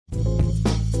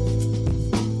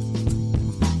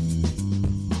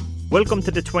Welcome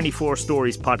to the 24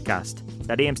 Stories podcast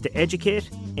that aims to educate,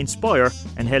 inspire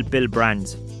and help build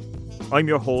brands. I'm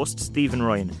your host, Stephen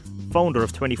Ryan, founder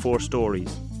of 24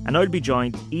 Stories, and I'll be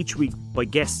joined each week by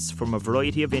guests from a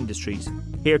variety of industries,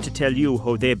 here to tell you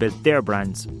how they built their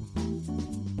brands.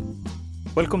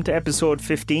 Welcome to episode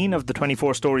 15 of the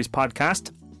 24 Stories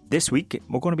podcast. This week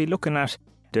we're going to be looking at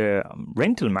the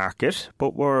rental market,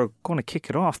 but we're going to kick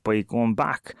it off by going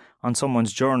back on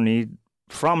someone's journey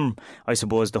from, I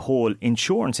suppose, the whole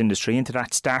insurance industry into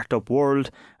that startup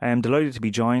world. I am delighted to be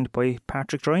joined by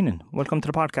Patrick Drynan. Welcome to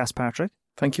the podcast, Patrick.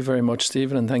 Thank you very much,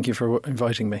 Stephen, and thank you for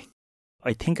inviting me.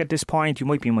 I think at this point you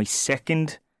might be my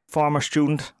second former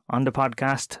student on the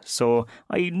podcast, so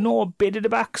I know a bit of the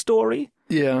backstory.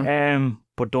 Yeah.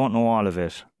 But don't know all of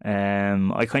it.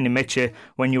 I kind of met you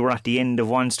when you were at the end of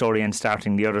one story and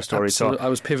starting the other story. Absolutely. So I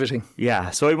was pivoting. Yeah,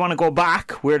 so I want to go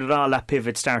back. Where did all that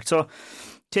pivot start? So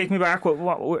take me back.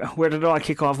 Where did it all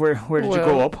kick off? Where did you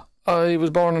grow up? I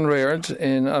was born and reared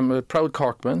I'm a proud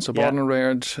Corkman, so born and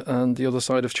reared on the other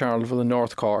side of Charleville in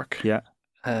North Cork. Yeah.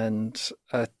 And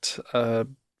at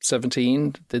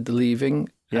 17, did the leaving,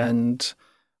 and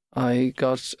I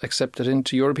got accepted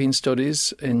into European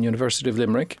Studies in University of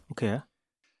Limerick. Okay.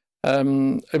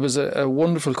 It was a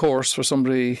wonderful course for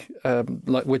somebody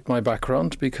with my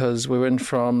background, because we went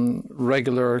from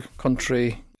regular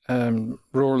country,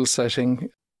 rural setting,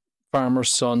 farmer's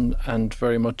son, and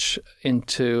very much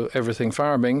into everything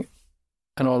farming.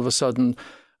 And all of a sudden,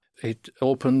 it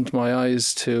opened my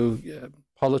eyes to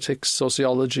politics,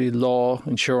 sociology, law,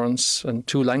 insurance, and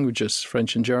 2 languages,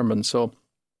 French and German. So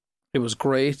it was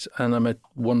great, and I met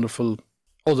wonderful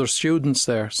other students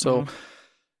there. So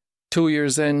 2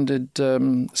 years in, did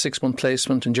 6-month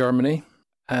placement in Germany,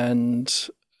 and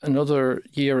another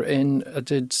year in, I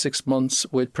did 6 months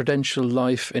with Prudential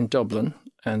Life in Dublin.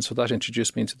 And so that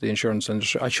introduced me into the insurance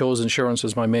industry. I chose insurance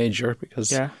as my major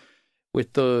because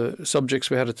with the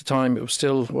subjects we had at the time, it was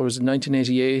still,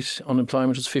 1988,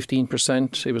 unemployment was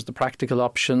 15%. It was the practical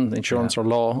option, insurance or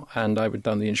law, and I went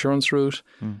down the insurance route.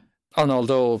 And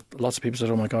although lots of people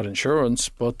said, oh my God, insurance,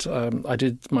 but I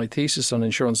did my thesis on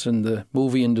insurance in the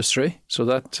movie industry. So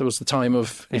that was the time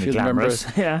of, if you remember.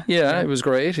 It was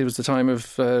great. It was the time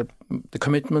of the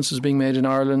Commitments was being made in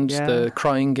Ireland, the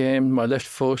Crying Game, My Left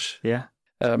Foot. Yeah.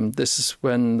 This is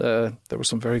when there were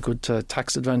some very good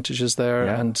tax advantages there.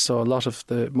 And so a lot of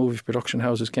the movie production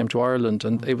houses came to Ireland,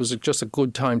 and it was just a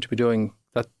good time to be doing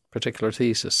that particular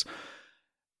thesis.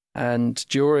 And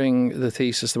during the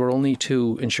thesis, there were only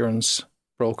 2 insurance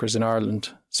brokers in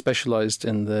Ireland specialised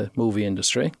in the movie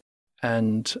industry.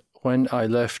 And when I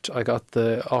left, I got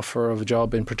the offer of a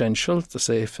job in Prudential, the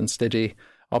safe and steady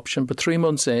option. But 3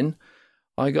 months in,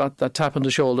 I got that tap on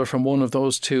the shoulder from one of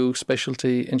those 2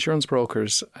 specialty insurance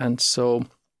brokers. And so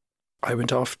I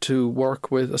went off to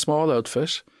work with a small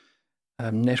outfit,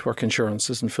 Network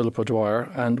Insurances in Philip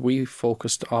O'Dwyer, and we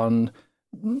focused on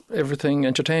everything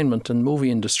entertainment and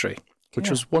movie industry, which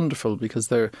was wonderful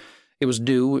because it was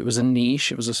new, it was a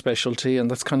niche, it was a specialty, and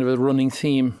that's kind of a running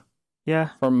theme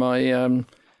for my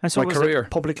and so my career.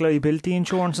 Public liability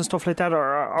insurance and stuff like that,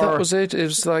 or that was it. It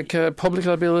was like public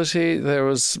liability. There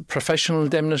was professional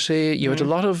indemnity. You had a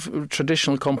lot of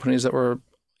traditional companies that were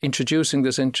introducing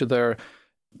this into their.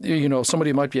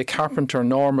 Somebody might be a carpenter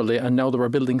normally, and now they were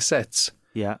building sets.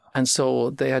 Yeah, and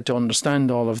so they had to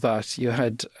understand all of that. You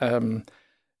had.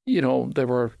 There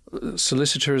were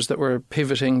solicitors that were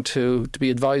pivoting to be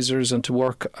advisors and to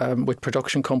work with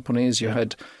production companies.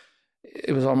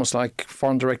 It was almost like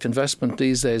foreign direct investment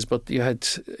these days, but you had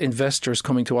investors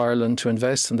coming to Ireland to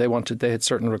invest, and they had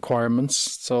certain requirements.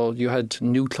 So you had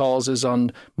new clauses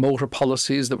on motor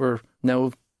policies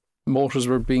motors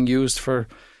were being used for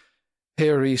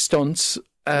hairy stunts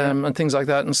and things like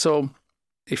that. And so,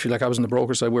 if you like, I was on the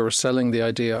broker side, we were selling the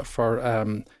idea for,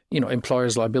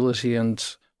 employers' liability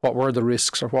and what were the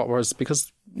risks, or what was,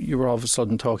 because you were all of a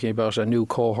sudden talking about a new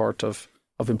cohort of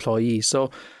employees. So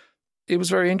it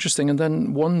was very interesting. And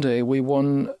then one day we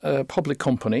won a public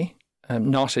company,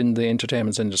 not in the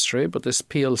entertainment industry, but this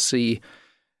PLC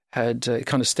had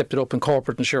kind of stepped it up in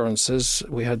corporate insurances.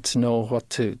 We had to know what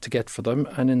to get for them.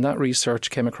 And in that research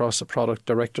came across a product,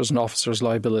 Directors and Officers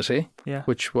Liability,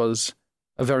 which was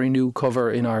a very new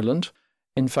cover in Ireland.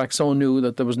 In fact, so new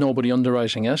that there was nobody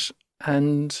underwriting it.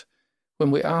 And when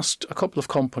we asked a couple of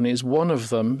companies, one of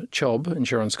them, Chubb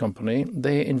Insurance Company,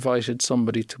 they invited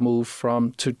somebody to move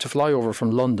to fly over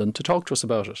from London to talk to us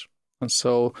about it. And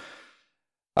so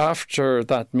after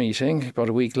that meeting, about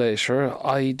a week later,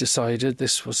 I decided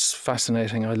this was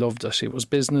fascinating. I loved it. It was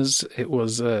business. It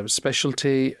was a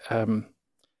specialty.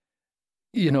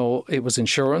 it was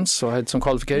insurance, so I had some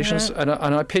qualifications, and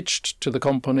I pitched to the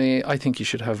company, I think you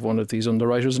should have one of these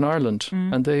underwriters in Ireland,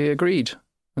 and they agreed.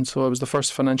 And so I was the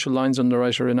first financial lines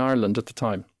underwriter in Ireland at the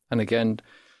time. And again,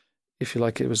 if you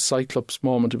like, it was Cyclops'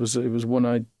 moment. It was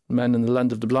one-eyed man in the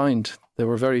land of the blind. There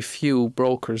were very few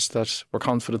brokers that were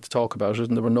confident to talk about it,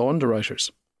 and there were no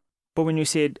underwriters. But when you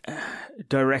said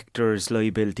directors'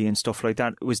 liability and stuff like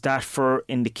that, was that for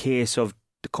in the case of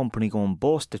the company going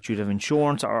bust, that you'd have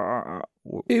insurance, or?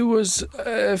 It was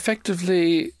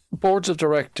effectively boards of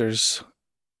directors.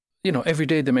 Every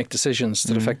day they make decisions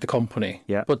that affect the company,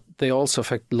 but they also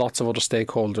affect lots of other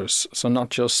stakeholders. So not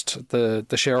just the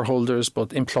shareholders,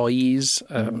 but employees,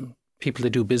 people they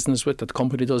do business with, that the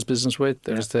company does business with.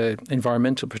 There's the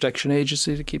Environmental Protection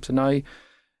Agency that keeps an eye.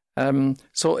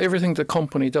 So everything the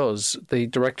company does, the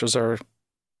directors are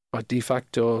by de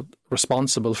facto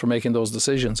responsible for making those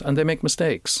decisions, and they make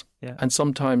mistakes. Yeah. And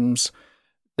sometimes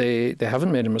they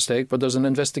haven't made a mistake, but there's an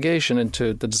investigation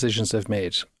into the decisions they've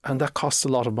made, and that costs a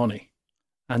lot of money.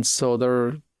 And so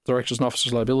their directors and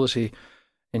officers liability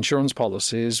insurance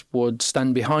policies would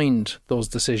stand behind those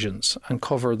decisions and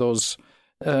cover those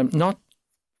not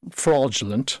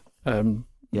fraudulent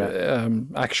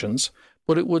actions,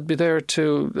 but it would be there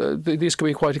to. These could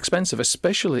be quite expensive,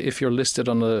 especially if you're listed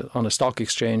on a stock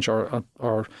exchange, or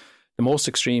the most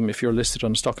extreme if you're listed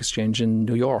on a stock exchange in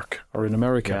New York or in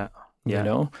America.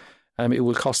 It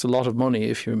will cost a lot of money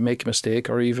if you make a mistake,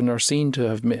 or even are seen to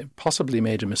have possibly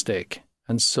made a mistake.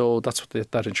 And so that's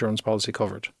what that insurance policy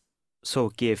covered. So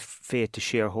it gave faith to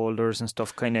shareholders and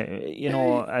stuff, kind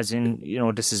of, as in,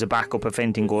 this is a backup if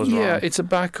anything goes wrong. Yeah, it's a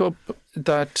backup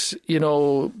that,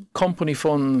 company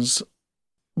funds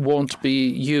won't be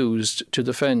used to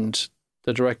defend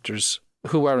the directors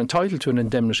who are entitled to an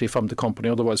indemnity from the company.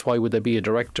 Otherwise, why would they be a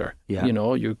director? Yeah.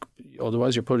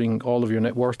 Otherwise you're putting all of your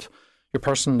net worth, your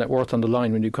personal net worth on the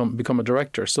line when you become a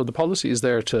director. So the policy is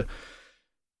there to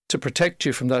protect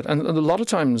you from that. And a lot of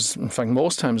times, in fact,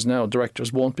 most times now,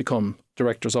 directors won't become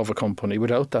directors of a company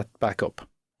without that backup,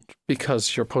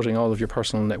 because you're putting all of your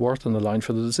personal net worth on the line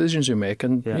for the decisions you make.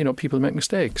 And, people make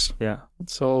mistakes. Yeah.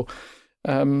 So,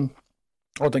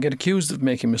 or they get accused of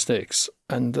making mistakes,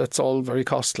 and that's all very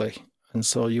costly. And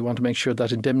so you want to make sure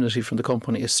that indemnity from the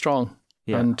company is strong,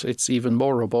 and it's even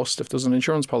more robust if there's an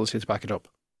insurance policy to back it up.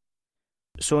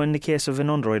 So in the case of an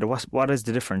underwriter, what is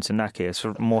the difference in that case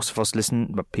for most of us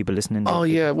people listening?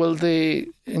 Well, the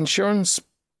insurance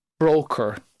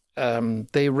broker,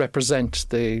 they represent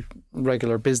the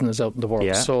regular business out in the world.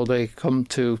 Yeah. So they come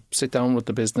to sit down with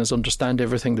the business, understand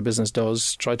everything the business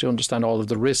does, try to understand all of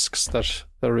the risks that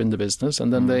are in the business,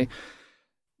 and then they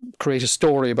create a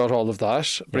story about all of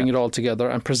that, bring it all together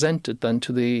and present it then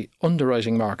to the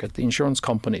underwriting market, the insurance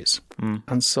companies.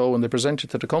 And so when they present it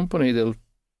to the company,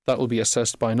 that will be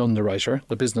assessed by an underwriter,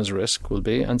 the business risk will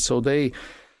be. And so they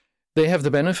have the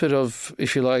benefit of,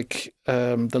 if you like,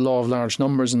 the law of large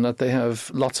numbers, in that they have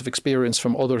lots of experience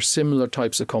from other similar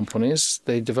types of companies.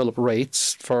 They develop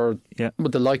rates for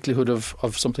with the likelihood of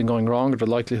something going wrong, or the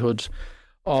likelihood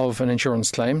of an insurance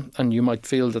claim. And you might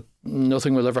feel that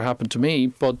nothing will ever happen to me,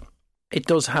 but it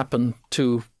does happen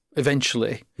to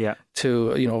eventually.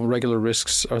 To, regular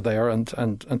risks are there, and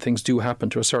things do happen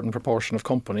to a certain proportion of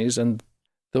companies, and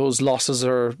those losses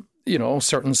are,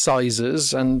 certain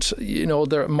sizes, and,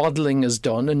 their modelling is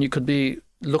done, and you could be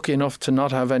lucky enough to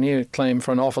not have any claim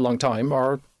for an awful long time,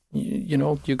 or,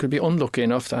 you could be unlucky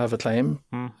enough to have a claim.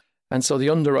 And so the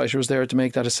underwriter is there to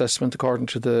make that assessment according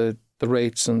to the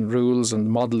rates and rules and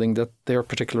modelling that their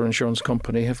particular insurance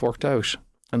company have worked out.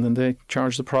 And then they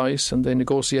charge the price and they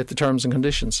negotiate the terms and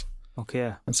conditions.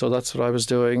 Okay. And so that's what I was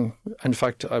doing. In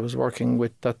fact, I was working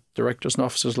with that directors and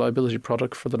officers liability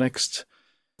product for the next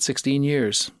 16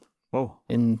 years. Whoa.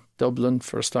 In Dublin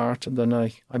for a start, and then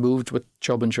I moved with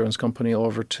Chubb Insurance Company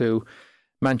over to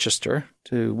Manchester.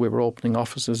 We were opening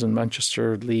offices in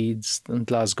Manchester, Leeds and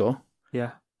Glasgow.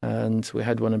 Yeah. And we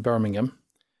had one in Birmingham,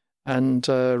 and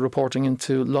reporting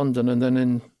into London. And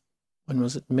then when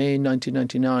was it, May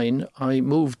 1999, I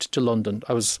moved to London.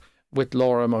 I was with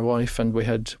Laura, my wife, and we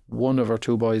had one of our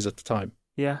two boys at the time.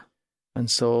 Yeah. And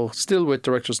so still with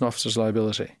directors and officers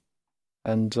liability.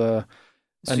 And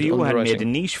so you had made a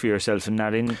niche for yourself in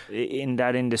that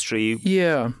industry.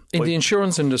 Yeah, in the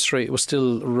insurance industry, it was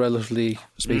still, relatively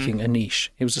speaking, a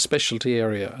niche. It was a specialty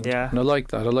area, and I like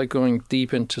that. I like going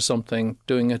deep into something,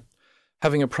 doing it,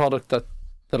 having a product that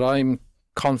I'm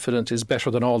confident is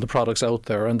better than all the products out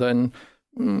there, and then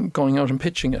going out and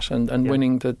pitching it and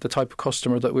winning the type of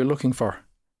customer that we're looking for.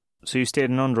 So you stayed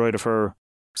an underwriter for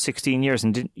 16 years,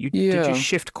 and did you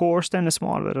shift course then a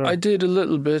small bit? Or? I did a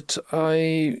little bit.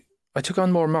 I took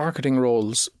on more marketing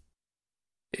roles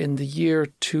in the year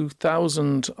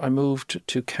 2000, I moved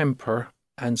to Kemper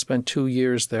and spent 2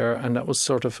 years there, and that was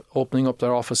sort of opening up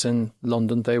their office in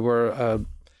London. They were an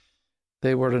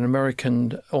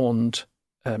American-owned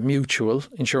mutual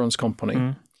insurance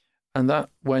company, and that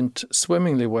went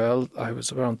swimmingly well. I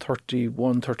was around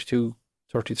 31, 32,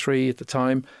 33 at the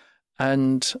time,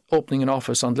 and opening an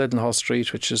office on Leadenhall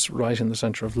Street, which is right in the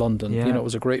centre of London. Yeah. It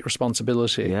was a great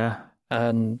responsibility. Yeah.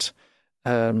 And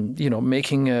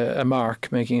making a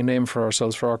mark, making a name for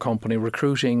ourselves, for our company,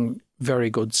 recruiting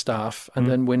very good staff, and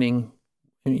then winning,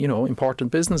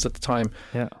 important business at the time.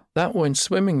 Yeah. That went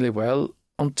swimmingly well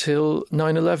until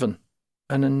 9/11.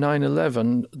 And in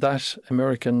 9/11, that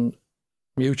American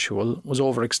mutual was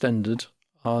overextended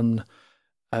on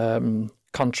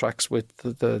contracts with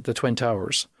the Twin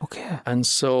Towers. Okay. And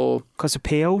so... Because of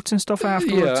payouts and stuff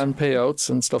afterwards? Yeah, and payouts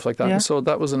and stuff like that. Yeah. And so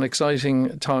that was an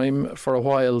exciting time for a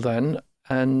while then.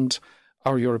 And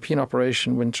our European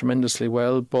operation went tremendously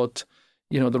well. But,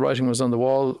 the writing was on the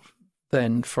wall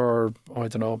then for, I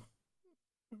don't know,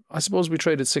 I suppose we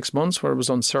traded 6 months where it was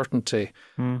uncertainty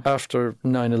after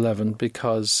 9/11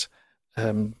 because...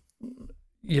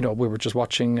 we were just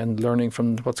watching and learning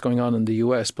from what's going on in the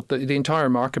US, but the entire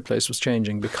marketplace was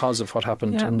changing because of what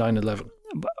happened in 9/11.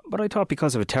 But I thought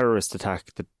because of a terrorist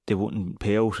attack that they wouldn't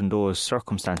pay out in those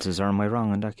circumstances, or am I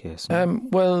wrong in that case?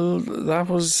 Well, that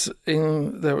was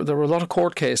there were a lot of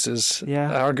court cases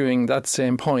arguing that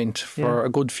same point for a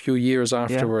good few years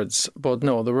afterwards. Yeah. But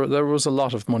no, there was a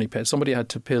lot of money paid. Somebody had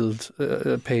to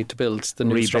pay to build the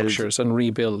new structures and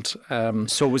rebuild.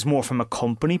 So it was more from a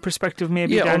company perspective,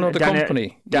 maybe? Yeah, the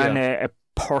company. Than a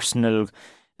personal...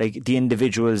 Like the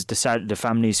individuals, the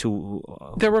families who...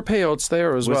 There were payouts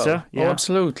there as well. There? Yeah. Oh,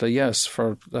 absolutely, yes.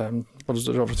 For,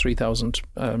 over 3,000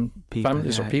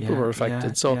 families or people were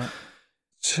affected.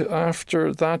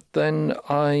 After that, then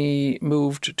I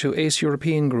moved to Ace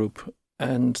European Group,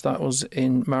 and that was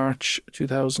in March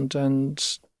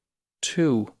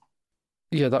 2002.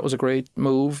 Yeah, that was a great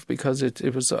move because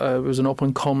it was an up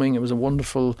and coming. It was a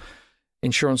wonderful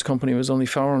insurance company. It was only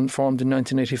formed in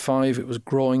 1985. It was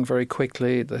growing very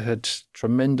quickly. They had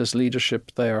tremendous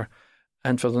leadership there.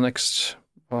 And for the next,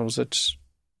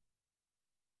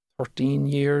 13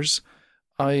 years,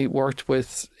 I worked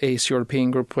with Ace European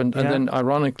Group. And then,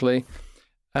 ironically,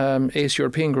 Ace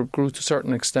European Group grew to a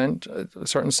certain extent, a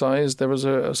certain size. There was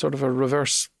a sort of a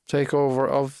reverse takeover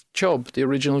of Chubb, the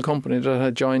original company that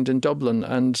had joined in Dublin.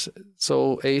 And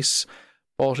so Ace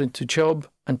bought into Chubb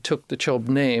and took the Chubb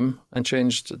name and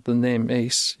changed the name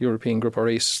Ace European Group, or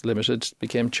Ace Limited,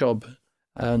 became Chubb.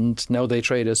 And now they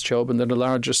trade as Chubb, and they're the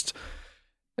largest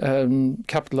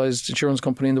capitalised insurance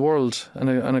company in the world, and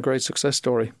a great success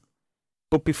story.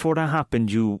 But before that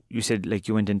happened, you said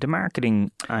you went into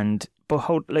marketing, but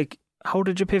how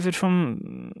did you pivot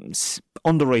from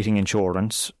underwriting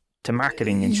insurance to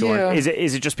marketing insurance? Yeah.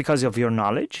 Is it just because of your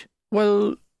knowledge?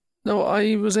 Well, no,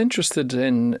 I was interested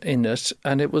in it,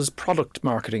 and it was product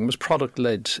marketing. It was product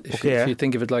led, if you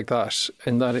think of it like that.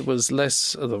 In that it was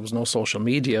less. There was no social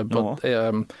media, but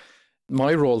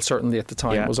my role certainly at the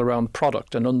time was around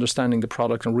product and understanding the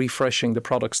product and refreshing the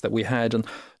products that we had. And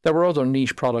there were other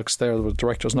niche products there. There was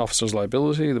directors and officers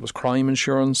liability. There was crime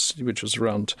insurance, which was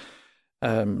around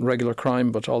regular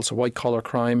crime, but also white collar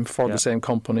crime for the same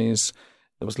companies.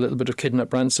 There was a little bit of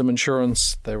kidnap ransom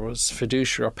insurance. There was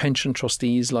fiduciary or pension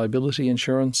trustees liability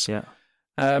insurance. Yeah.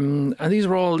 And these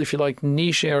were all, if you like,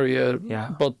 niche area,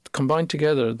 but combined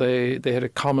together, they had a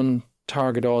common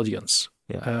target audience,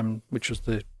 which was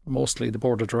mostly the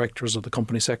board of directors or the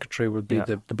company secretary would be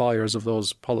the buyers of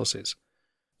those policies.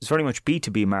 It's very much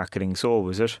B2B marketing, so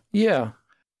was it? Yeah.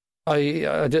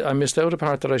 I missed out a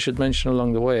part that I should mention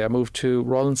along the way. I moved to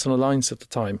Rawlinson Alliance at the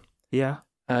time. Yeah.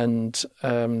 And...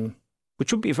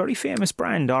 which would be a very famous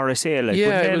brand, RSA.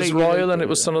 It was Royal and it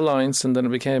was Sun Alliance, and then it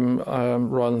became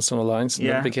Royal and Sun Alliance, and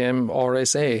then it became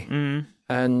RSA. Mm.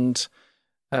 And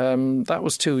that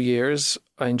was 2 years.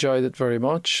 I enjoyed it very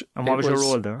much. And what was your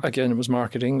role there? Again, it was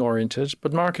marketing oriented,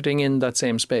 but marketing in that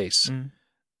same space.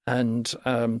 And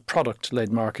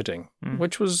product-led marketing,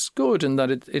 which was good in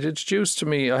that it introduced to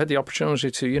me, I had the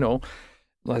opportunity to,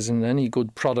 as in any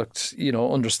good product,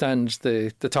 understand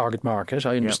the target market.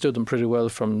 I understood them pretty well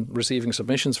from receiving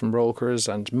submissions from brokers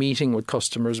and meeting with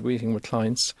customers, meeting with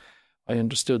clients. I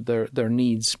understood their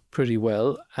needs pretty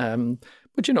well.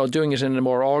 But, doing it in a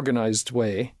more organised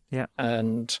way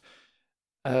and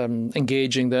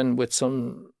engaging then with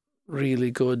some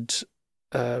really good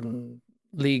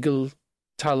legal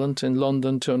talent in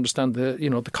London to understand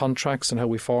the contracts and how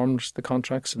we formed the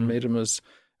contracts and made them as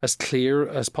clear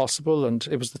as possible. And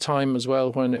it was the time as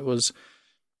well when it was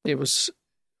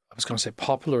was going to say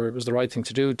popular, it was the right thing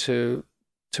to do to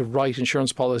write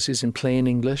insurance policies in plain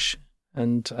English.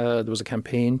 And there was a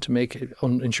campaign to make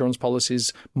insurance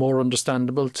policies more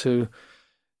understandable to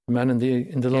the man in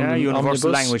the London universal omnibus.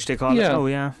 Language they call it. Oh,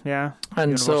 yeah.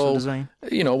 And universal design.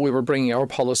 we were bringing our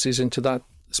policies into that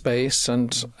space,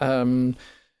 and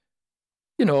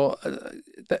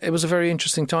it was a very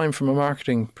interesting time from a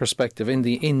marketing perspective.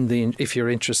 If you're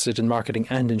interested in marketing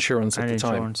and insurance at the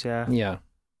time, yeah,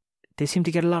 they seem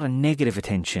to get a lot of negative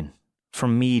attention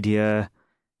from media.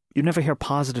 You never hear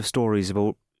positive stories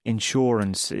about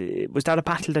insurance. Was that a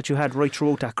battle that you had right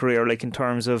throughout that career, like in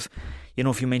terms of,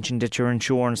 if you mentioned that your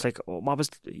insurance, like what was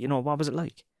it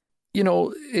like?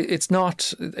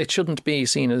 It shouldn't be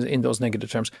seen as in those negative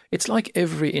terms. It's like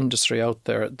every industry out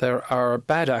there. There are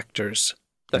bad actors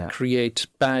that create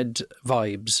bad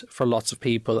vibes for lots of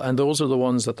people, and those are the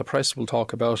ones that the press will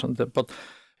talk about. But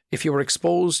if you were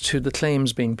exposed to the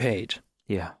claims being paid,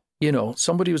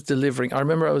 somebody was delivering. I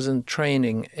remember I was in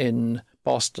training in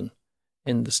Boston,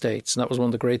 in the States, and that was one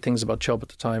of the great things about Chubb at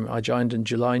the time. I joined in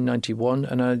July 91,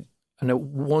 and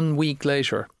 1 week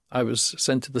later I was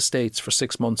sent to the States for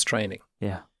 6 months training.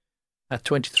 Yeah. At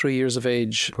 23 years of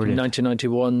age, Brilliant. In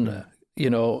 1991,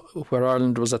 where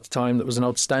Ireland was at the time, that was an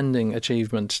outstanding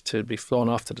achievement to be flown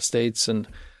off to the States and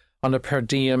on a per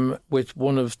diem with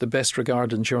one of the best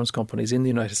regarded insurance companies in the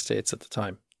United States at the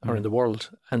time, or in the world.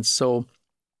 And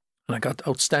I got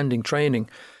outstanding training.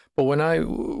 But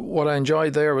what I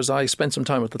enjoyed there was I spent some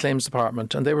time with the claims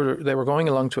department, and they were going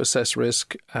along to assess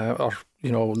risk or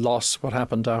loss, what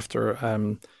happened after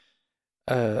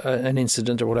an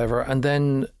incident or whatever. And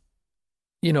then,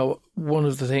 one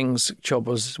of the things Chubb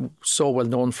was so well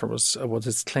known for was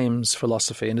its claims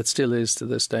philosophy, and it still is to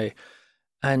this day.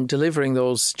 And delivering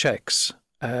those checks.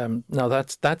 Now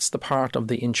that's the part of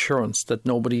the insurance that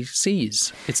nobody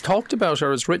sees. It's talked about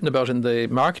or it's written about in the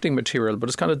marketing material, but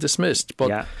it's kind of dismissed.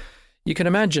 But you can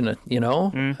imagine it,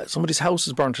 Somebody's house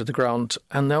is burnt to the ground,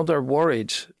 and now they're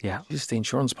worried. Yeah, is the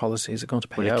insurance policy, is it going to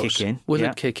pay out? Will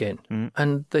it kick in?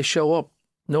 And they show up,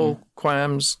 no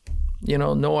qualms,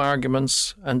 no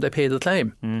arguments, and they pay the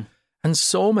claim. And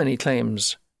so many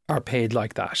claims are paid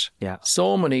like that. Yeah,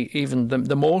 so many, even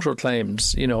the motor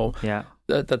claims,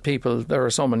 that people, there are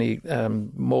so many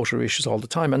motor issues all the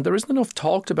time, and there isn't enough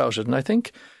talked about it. And I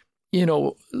think,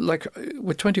 like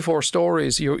with 24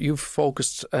 Stories, you've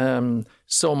focused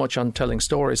so much on telling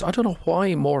stories. I don't know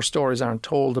why more stories aren't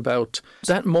told about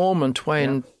that moment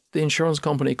when the insurance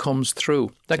company comes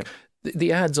through. Like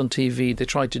the ads on TV, they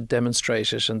try to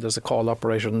demonstrate it, and there's a call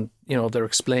operator, and they're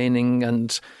explaining,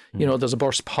 and there's a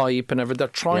burst pipe and everything. They're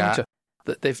trying to.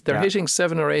 They're hitting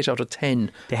 7 or 8 out of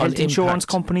 10. The health insurance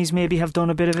companies maybe have done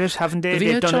a bit of it, haven't they?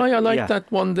 The VHI, I like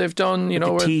that one they've done.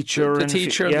 The teacher,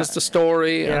 there's the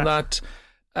story, and that.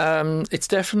 It's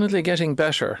definitely getting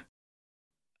better,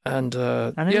 and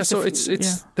so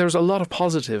it's there's a lot of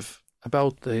positive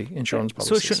about the insurance policies.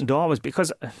 So it shouldn't always,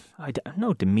 because I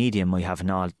know the media might have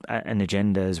an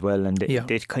agenda as well, and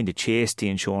they kind of chase the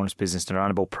insurance business. They're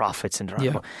on about profits, and they're on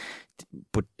about,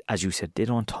 but as you said, they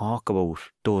don't talk about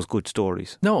those good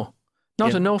stories. No,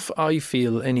 not enough, I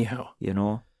feel, anyhow.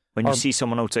 When you see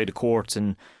someone outside the courts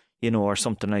and, or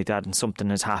something like that, and something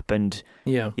has happened,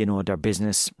 their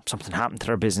business, something happened to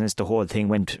their business, the whole thing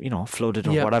went, flooded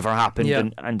or whatever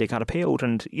happened, and they got a payout,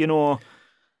 and,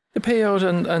 the payout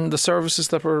and the services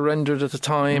that were rendered at the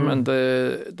time, and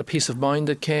the peace of mind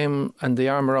that came, and the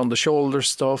arm around the shoulder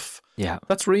stuff. Yeah.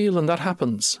 That's real, and that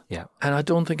happens. Yeah. And I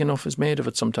don't think enough is made of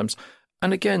it sometimes.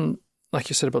 And again, like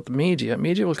you said about the media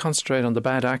will concentrate on the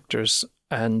bad actors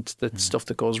and the stuff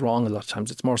that goes wrong a lot of times.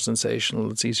 It's more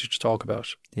sensational, it's easier to talk about.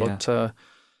 Yeah. But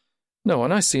no,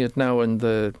 and I see it now in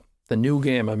the new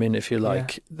game I'm in, if you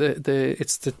like.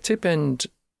 It's the tip end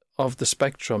of the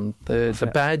spectrum,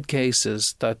 the bad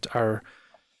cases that are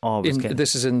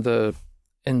this is in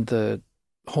the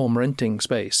home renting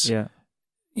space. Yeah.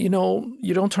 You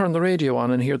don't turn the radio on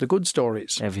and hear the good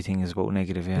stories. Everything is about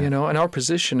negative, and our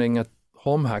positioning at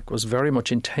HomeHack was very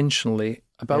much intentionally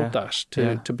about that,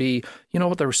 to be,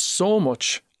 there's so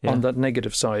much on that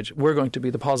negative side. We're going to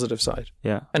be the positive side.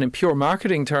 Yeah. And in pure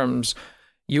marketing terms,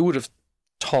 you would have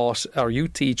taught, or you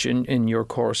teach in your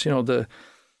course,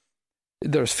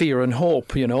 there's fear and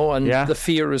hope, and the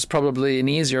fear is probably an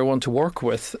easier one to work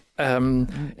with, you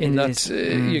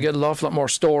get an awful lot more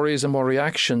stories and more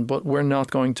reaction, but we're not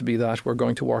going to be that. We're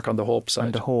going to work on the hope side.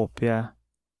 On the hope, yeah.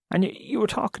 And you were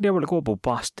talking there about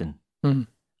Boston.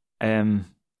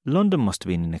 London must have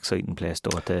been an exciting place,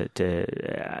 though, to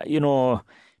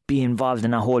be involved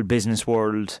in that whole business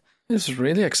world. It's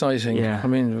really exciting. Yeah. I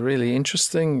mean, really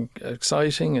interesting,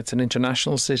 exciting. It's an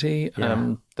international city.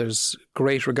 Yeah. There's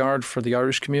great regard for the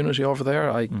Irish community over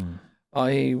there.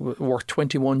 I worked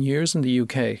 21 years in the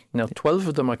UK. Now, 12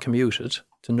 of them I commuted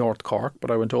to North Cork,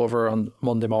 but I went over on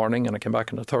Monday morning and I came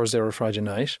back on a Thursday or a Friday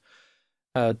night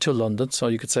to London. So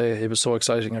you could say it was so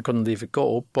exciting I couldn't leave it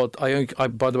go. But I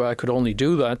by the way, I could only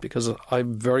do that because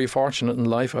I'm very fortunate in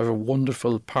life. I have a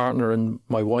wonderful partner in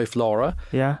my wife, Laura.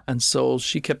 Yeah. And so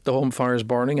she kept the home fires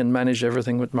burning and managed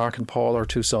everything with Mark and Paul, our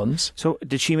two sons. So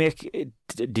did you make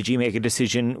a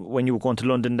decision when you were going to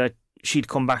London that she'd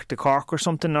come back to Cork or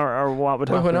something, or what would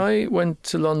happen? Well, when I went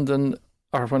to London,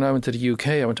 or when I went to the UK,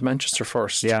 I went to Manchester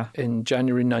first in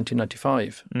January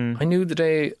 1995. I knew the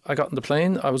day I got on the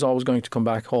plane, I was always going to come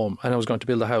back home and I was going to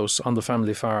build a house on the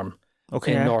family farm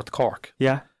in North Cork.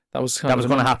 Yeah. That was going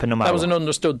to happen no matter That was an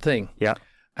understood thing. Yeah.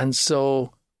 And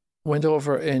so went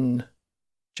over in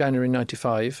January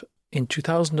 95. In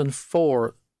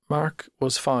 2004, Mark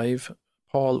was 5,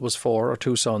 Paul was 4, our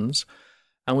two sons.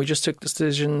 And we just took the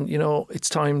decision, it's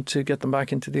time to get them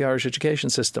back into the Irish education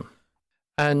system.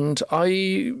 And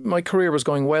my career was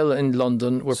going well in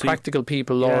London. We're practical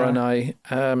people, Laura and I.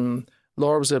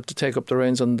 Laura was able to take up the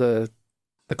reins on the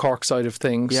Cork side of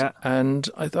things. Yeah. And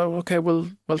I thought, okay,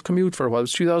 we'll commute for a while. It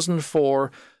was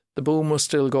 2004. The boom was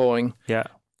still going. Yeah.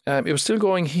 It was still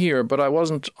going here, but I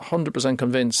wasn't 100%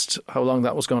 convinced how long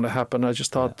that was going to happen. I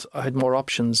just thought I had more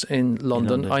options in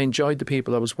London. I enjoyed the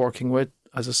people I was working with.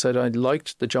 As I said, I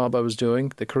liked the job I was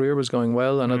doing. The career was going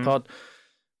well. And I thought,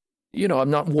 I'm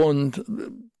not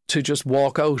one to just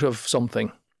walk out of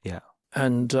something. Yeah.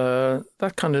 And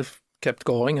that kind of kept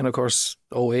going. And of course,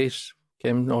 08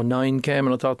 came, 09 came,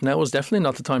 and I thought now was definitely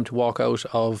not the time to walk out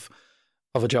of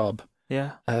a job.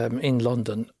 Yeah. In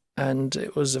London. And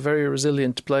it was a very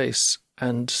resilient place.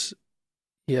 And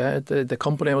the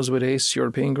company I was with, Ace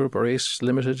European Group or Ace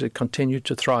Limited, it continued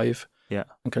to thrive. Yeah.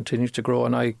 And continued to grow.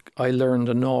 And I learned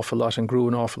an awful lot and grew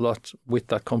an awful lot with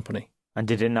that company. And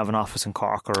they didn't have an office in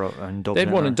Cork or in Dublin? They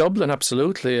had one in Dublin,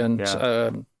 absolutely. And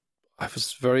I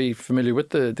was very familiar with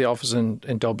the office in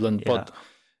Dublin. But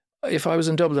if I was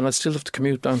in Dublin, I'd still have to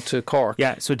commute down to Cork.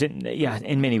 Yeah, so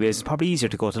in many ways, it's probably easier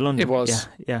to go to London. It was.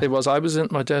 Yeah. It was. I was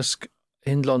at my desk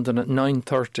in London at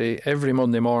 9:30 every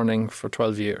Monday morning for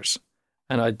 12 years.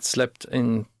 And I'd slept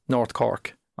in North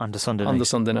Cork. On the Sunday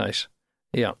night.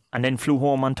 Yeah. And then flew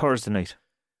home on Thursday night.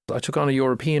 I took on a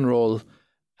European role,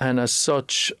 and as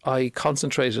such, I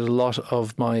concentrated a lot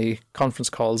of my conference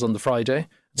calls on the Friday.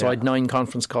 So I had 9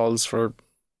 conference calls for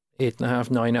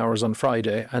 8.5, 9 hours on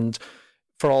Friday. And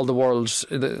for all the world,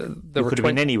 there could have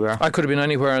been anywhere. I could have been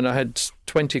anywhere, and I had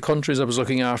 20 countries I was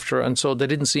looking after. And so they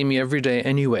didn't see me every day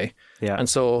anyway. Yeah. And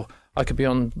so I could be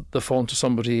on the phone to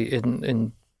somebody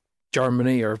in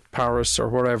Germany or Paris or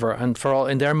wherever, and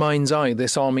in their mind's eye, they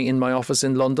saw me in my office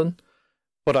in London,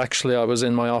 but actually I was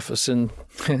in my office in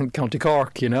County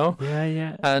Cork,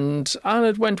 Yeah. And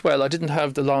it went well. I didn't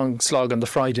have the long slog on the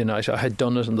Friday night. I had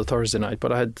done it on the Thursday night,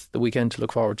 but I had the weekend to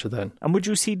look forward to then. And would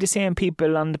you see the same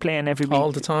people on the plane every week?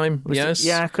 All the time, yes.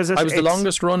 Because I was the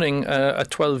longest running at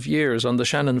 12 years on the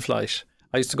Shannon flight.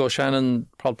 I used to go Shannon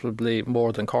probably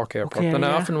more than Cork Airport. And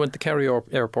I often went to Kerry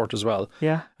Airport as well.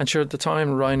 Yeah. And sure, at the time,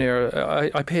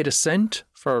 Ryanair, I paid £1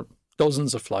 for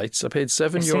dozens of flights. I paid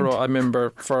 €7. I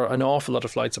remember for an awful lot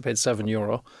of flights, I paid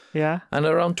 €7. Yeah. And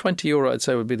around €20, I'd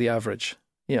say, would be the average.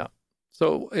 Yeah.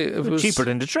 So it was cheaper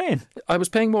than the train. I was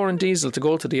paying more in diesel to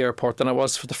go to the airport than I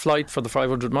was for the flight for the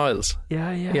 500 miles.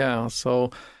 Yeah. Yeah.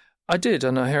 So I did.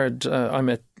 And I heard, I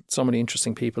met so many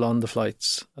interesting people on the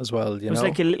flights as well. It was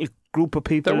like a little group of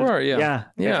people. There were, yeah.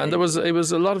 And it was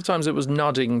a lot of times it was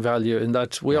nodding value in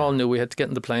that we all knew we had to get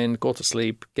in the plane, go to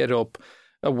sleep, get up,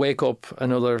 wake up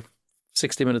another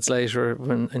 60 minutes later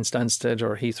when in Stansted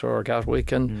or Heathrow or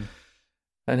Gatwick and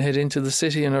head into the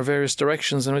city in our various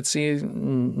directions, and we'd see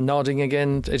nodding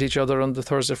again at each other on the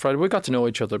Thursday, Friday. We got to know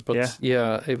each other, but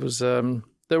it was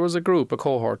there was a group, a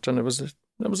cohort, and there was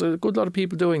a good lot of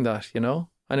people doing that,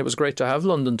 and it was great to have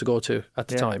London to go to at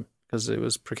the time because it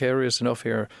was precarious enough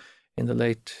here in the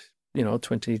late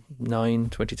 2010,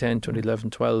 2011,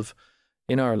 12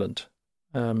 in Ireland.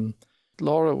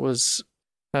 Laura was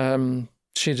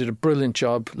she did a brilliant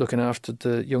job looking after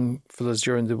the young fellas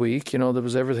during the week. There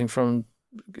was everything from,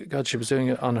 God, she was doing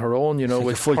it on her own, like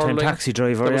with a full-time taxi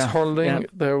driver. There was hurling,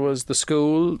 there was the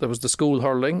school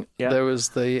hurling, there was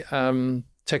the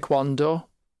taekwondo,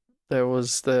 there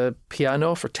was the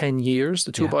piano for 10 years.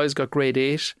 The two boys got grade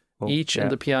 8 each in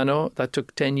the piano. That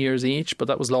took 10 years each, but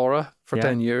that was Laura for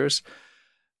 10 years.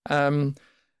 And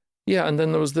then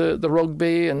there was the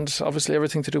rugby and obviously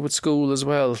everything to do with school as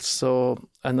well. So,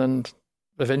 and then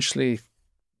eventually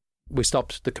we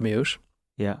stopped the commute.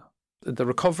 Yeah. The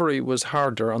recovery was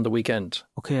harder on the weekend.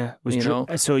 Okay. You know,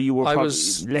 so you were I probably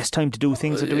was- less time to do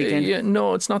things at the weekend? Yeah,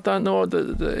 no, it's not that. No,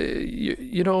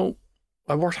 you know,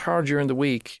 I worked hard during the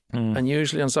week, and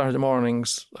usually on Saturday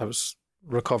mornings I was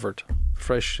recovered,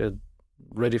 fresh,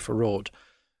 ready for road.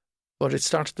 But it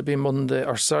started to be Monday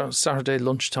or Saturday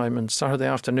lunchtime and Saturday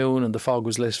afternoon, and the fog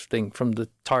was lifting from the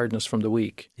tiredness from the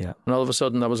week. Yeah. And all of a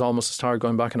sudden, I was almost as tired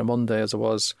going back on a Monday as I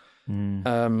was, and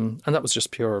that was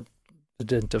just pure the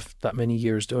dint of that many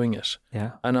years doing it.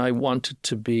 Yeah. And I wanted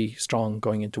to be strong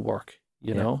going into work,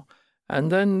 you Yeah. know.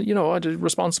 And then, you know, I had a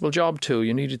responsible job too.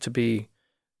 You needed to be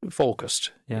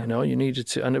focused, Yeah. you know, you needed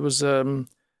to, and it was, the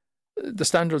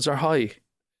standards are high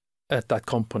at that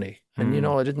company. And, you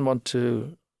know, I didn't want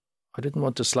to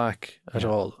slack at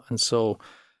all. And so,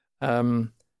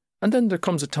 and then there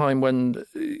comes a time when,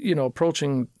 you know,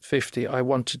 approaching 50, I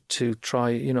wanted to try,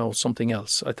 you know, something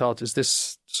else. I thought,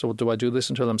 so do I do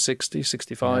this until I'm 60,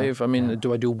 65? Yeah, I mean,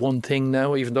 do I do one thing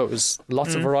now, even though it was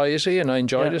lots of variety and I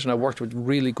enjoyed it and I worked with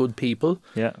really good people?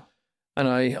 Yeah. And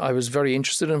I was very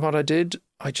interested in what I did.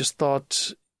 I just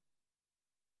thought,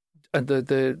 and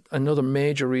the another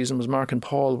major reason was Mark and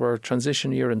Paul were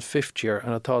transition year and fifth year.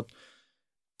 And I thought,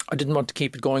 I didn't want to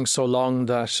keep it going so long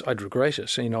that I'd regret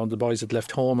it. You know, the boys had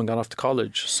left home and gone off to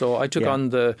college. So I took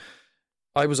on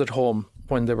I was at home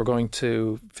when they were going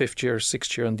to fifth year,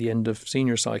 sixth year and the end of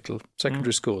senior cycle,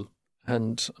 secondary school.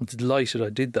 And I'm delighted I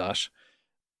did that.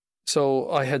 So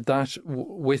I had that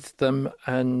with them.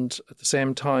 And at the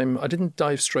same time, I didn't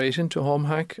dive straight into home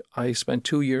hack. I spent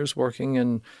 2 years working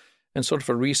in sort of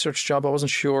a research job. I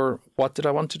wasn't sure what did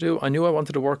I want to do. I knew I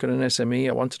wanted to work in an SME.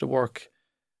 I wanted to work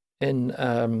in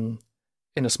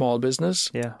a small business.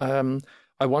 Yeah.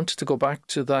 I wanted to go back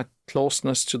to that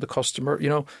closeness to the customer. You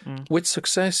know, with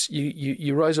success,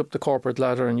 you rise up the corporate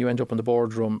ladder and you end up in the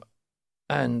boardroom,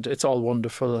 and it's all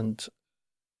wonderful and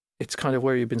it's kind of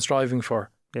where you've been striving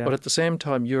for. Yeah. But at the same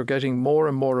time, you're getting more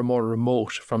and more and more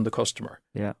remote from the customer.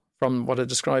 Yeah. From what I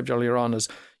described earlier on as,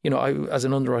 you know, as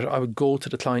an underwriter, I would go to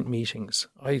the client meetings.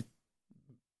 I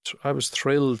was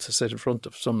thrilled to sit in front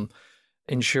of some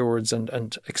insureds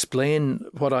and explain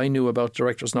what I knew about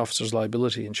directors and officers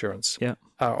liability insurance,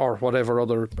 or whatever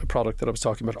other product that I was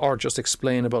talking about, or just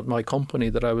explain about my company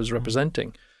that I was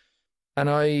representing. And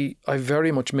I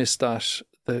very much miss that.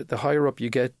 The higher up you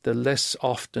get, the less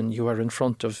often you are in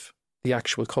front of the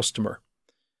actual customer.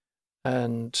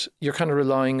 And you're kind of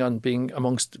relying on being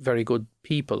amongst very good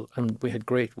people. And they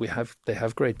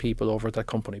have great people over at that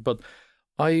company. But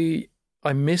I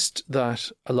missed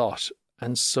that a lot.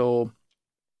 And so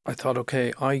I thought,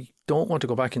 okay, I don't want to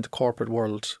go back into corporate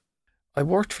world. I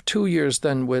worked for 2 years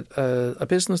then with a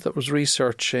business that was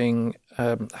researching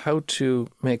how to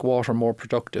make water more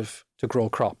productive to grow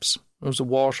crops. It was a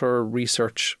water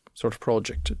research sort of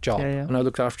project job. Yeah. And I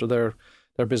looked after their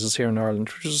business here in Ireland,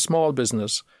 which is a small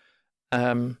business,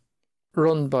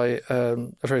 run by a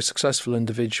very successful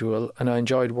individual. And I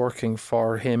enjoyed working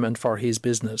for him and for his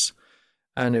business.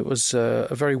 And it was a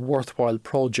very worthwhile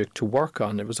project to work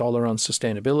on. It was all around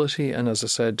sustainability. And as I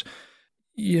said,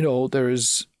 you know, there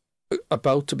is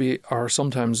about to be, or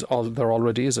sometimes there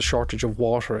already is, a shortage of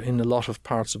water in a lot of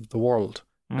parts of the world.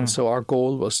 And so our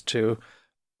goal was to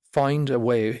find a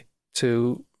way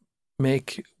to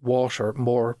make water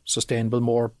more sustainable,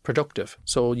 more productive.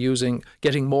 So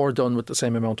getting more done with the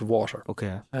same amount of water.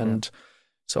 Okay. And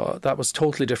so that was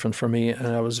totally different for me. And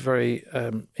I was very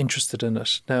interested in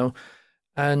it. Now,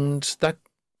 and that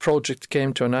project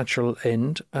came to a natural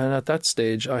end. And at that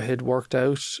stage, I had worked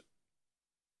out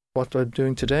what I'm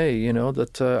doing today, you know,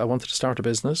 that I wanted to start a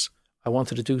business. I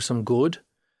wanted to do some good.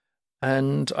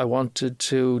 And I wanted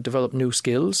to develop new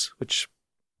skills, which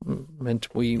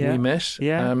meant we met.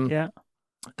 The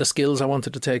skills I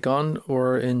wanted to take on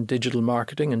were in digital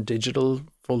marketing and digital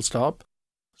full stop.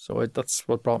 So that's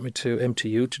what brought me to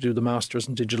MTU to do the Masters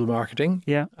in Digital Marketing.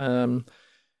 Yeah.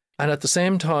 And at the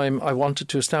same time, I wanted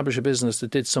to establish a business that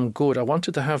did some good. I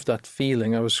wanted to have that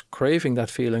feeling. I was craving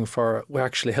that feeling for we're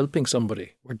actually helping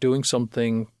somebody. We're doing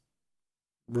something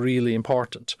really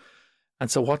important.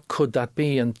 And so what could that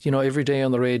be? And, you know, every day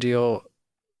on the radio,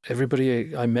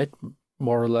 everybody I met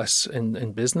more or less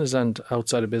in business and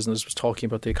outside of business was talking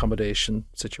about the accommodation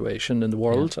situation in the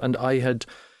world. Yeah. And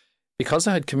because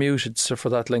I had commuted for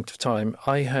that length of time,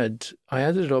 I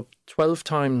added up 12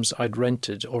 times I'd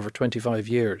rented over 25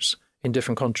 years in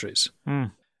different countries.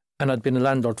 And I'd been a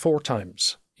landlord 4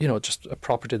 times. You know, just a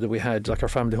property that we had, like our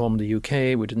family home in the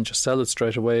UK. We didn't just sell it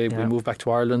straight away. Yeah. We moved back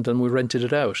to Ireland and we rented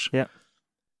it out. Yeah.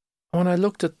 When I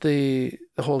looked at the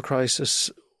whole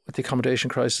crisis, the accommodation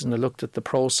crisis, and I looked at the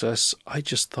process, I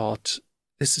just thought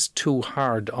this is too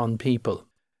hard on people.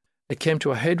 It came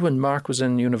to a head when Mark was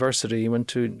in university. He went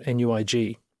to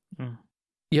NUIG.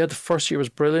 Yeah, the first year was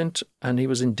brilliant, and he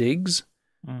was in digs.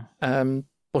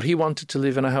 But he wanted to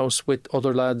live in a house with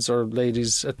other lads or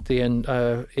ladies at the end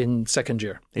in second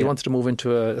year. He wanted to move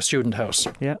into a student house.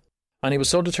 Yeah. And he was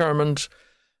so determined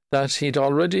that he'd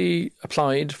already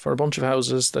applied for a bunch of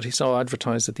houses that he saw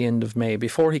advertised at the end of May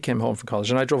before he came home from college.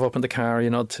 And I drove up in the car,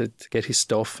 to get his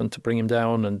stuff and to bring him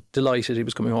down, and delighted he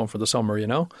was coming home for the summer,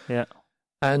 Yeah.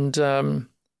 And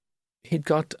he'd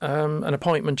got an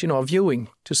appointment, a viewing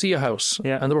to see a house.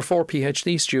 Yeah. And there were 4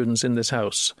 PhD students in this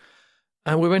house.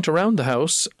 And we went around the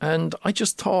house, and I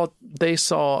just thought they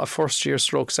saw a first year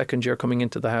stroke second year coming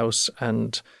into the house,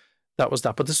 and that was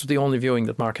that. But this was the only viewing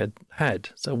that Mark had.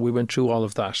 So we went through all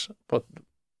of that. But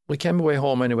we came away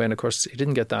home anyway, and of course he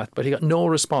didn't get that. But he got no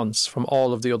response from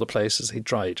all of the other places he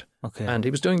tried. Okay. And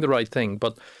he was doing the right thing.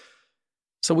 But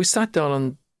so we sat down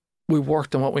and we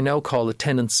worked on what we now call a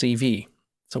tenant CV.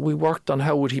 So we worked on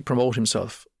how would he promote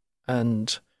himself,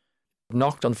 and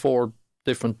knocked on 4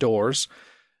 different doors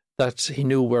that he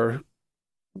knew were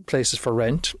places for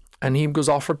rent, and he was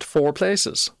offered 4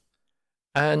 places.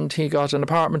 And he got an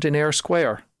apartment in Ayr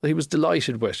Square that he was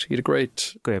delighted with. He had a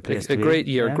great place a great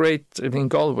year, in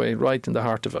Galway, right in the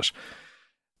heart of it.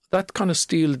 That kind of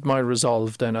steeled my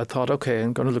resolve then. I thought, okay,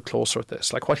 I'm going to look closer at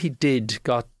this. Like, what he did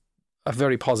got a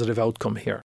very positive outcome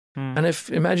here. And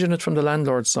imagine it from the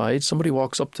landlord side, somebody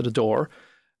walks up to the door,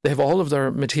 they have all of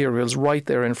their materials right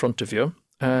there in front of you,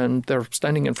 and they're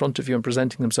standing in front of you and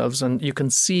presenting themselves, and you can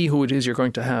see who it is you're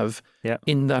going to have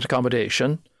in that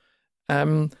accommodation.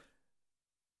 It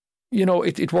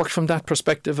worked from that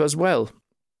perspective as well.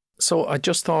 So I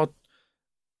just thought,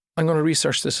 I'm going to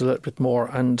research this a little bit more,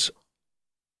 and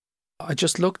I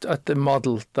just looked at the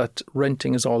model that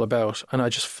renting is all about, and I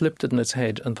just flipped it in its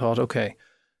head and thought, okay,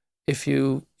 if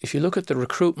you look at the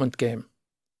recruitment game,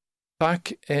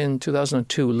 back in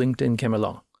 2002, LinkedIn came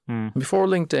along. Before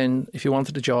LinkedIn, if you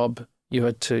wanted a job, you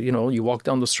had to, you walked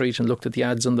down the street and looked at the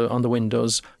ads on the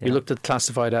windows. You looked at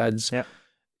classified ads. Yeah.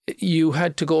 You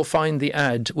had to go find the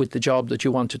ad with the job that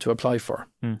you wanted to apply for.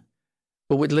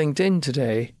 But with LinkedIn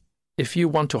today, if you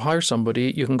want to hire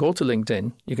somebody, you can go to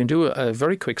LinkedIn, you can do a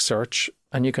very quick search,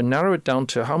 and you can narrow it down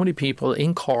to how many people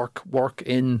in Cork work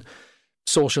in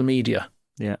social media.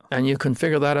 Yeah. And you can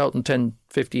figure that out in 10,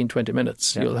 15, 20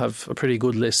 minutes. Yeah. You'll have a pretty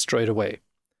good list straight away.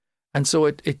 And so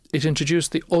it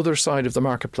introduced the other side of the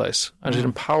marketplace, and it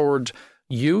empowered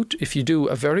you, if you do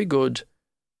a very good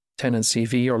tenant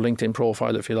CV or LinkedIn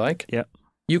profile, if you like,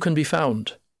 you can be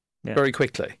found very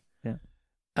quickly. Yeah.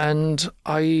 And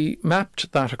I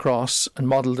mapped that across and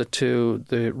modelled it to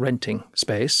the renting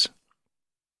space.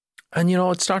 And,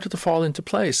 it started to fall into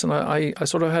place. And I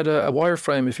sort of had a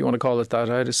wireframe, if you want to call it that.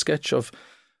 I had a sketch of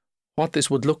what this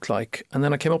would look like. And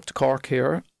then I came up to Cork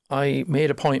here. I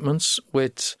made appointments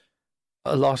with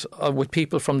with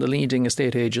people from the leading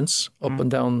estate agents up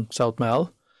and down South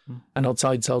Mall and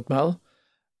outside South Mall.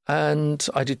 And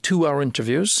I did 2-hour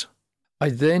interviews. I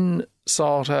then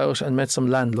sought out and met some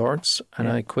landlords, and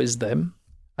I quizzed them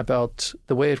about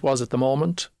the way it was at the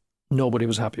moment. Nobody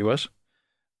was happy with.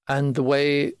 And the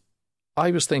way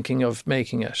I was thinking of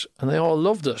making it, and they all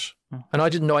loved it. And I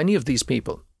didn't know any of these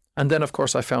people. And then, of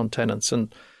course, I found tenants,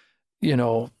 and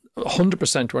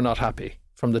 100% were not happy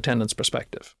from the tenant's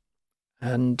perspective.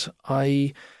 And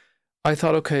I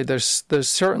thought, okay, there's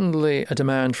certainly a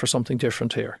demand for something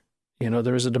different here.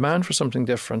 There is a demand for something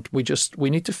different. We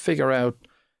need to figure out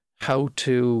how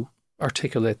to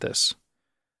articulate this.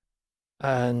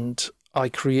 And I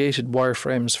created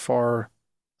wireframes for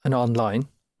an online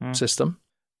system.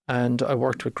 And I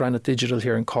worked with Granite Digital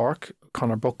here in Cork,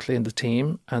 Conor Buckley and the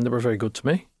team, and they were very good to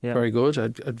me. Yeah. Very good. I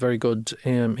had very good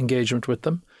engagement with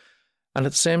them. And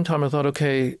at the same time, I thought,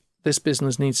 okay, this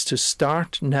business needs to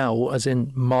start now, as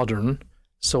in modern.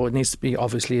 So it needs to be,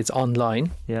 obviously, it's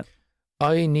online. Yeah.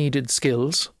 I needed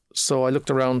skills. So I looked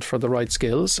around for the right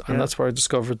skills. And that's where I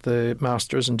discovered the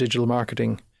Masters in Digital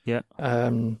Marketing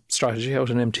strategy out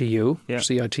in MTU,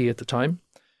 CIT at the time.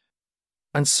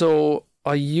 And so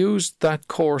I used that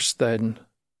course then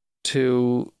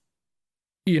to,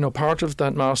 part of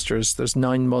that master's, there's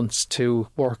 9 months to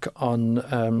work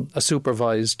on a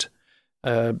supervised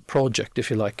project,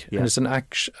 if you like. Yeah.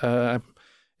 And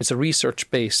it's a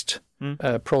research-based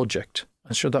project.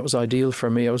 I'm sure that was ideal for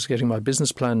me. I was getting my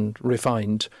business plan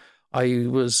refined. I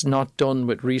was not done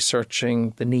with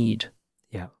researching the need.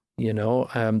 Yeah.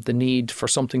 The need for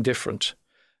something different.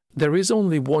 There is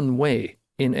only one way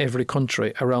in every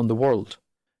country around the world,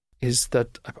 is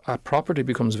that a property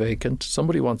becomes vacant.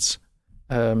 Somebody wants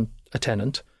a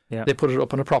tenant. Yeah. They put it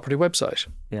up on a property website.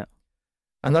 Yeah.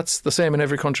 And that's the same in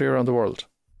every country around the world.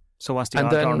 So what's the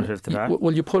alternative to that?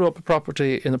 Well, you put up a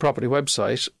property in the property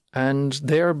website, and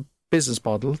their business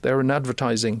model, they're an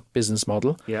advertising business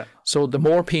model. Yeah. So the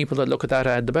more people that look at that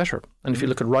ad, the better. And if you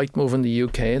look at Rightmove in the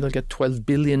UK, they'll get 12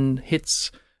 billion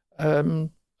hits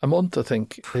a month, I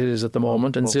think it is at the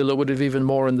moment. And Zillow would have even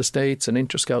more in the States, and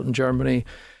Interscout in Germany.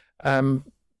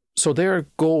 So their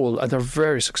goal, and they're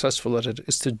very successful at it,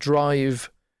 is to drive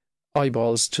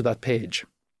eyeballs to that page.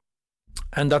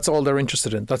 And that's all they're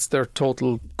interested in. That's their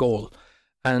total goal.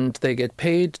 And they get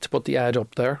paid to put the ad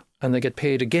up there, and they get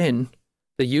paid again.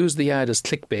 They use the ad as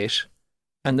clickbait,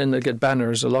 and then they'll get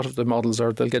banners. A lot of the models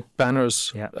they'll get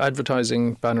banners,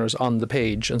 advertising banners on the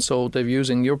page. And so they're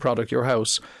using your product, your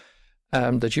house,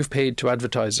 that you've paid to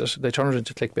advertise it. They turn it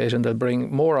into clickbait, and they'll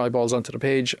bring more eyeballs onto the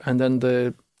page, and then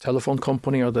the telephone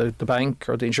company or the bank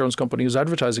or the insurance company who's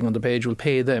advertising on the page will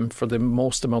pay them for the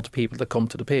most amount of people that come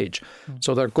to the page.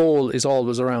 So their goal is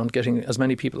always around getting as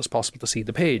many people as possible to see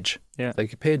the page. Yeah. They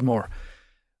get paid more.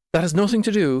 That has nothing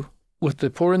to do with the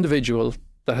poor individual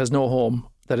that has no home,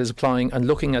 that is applying and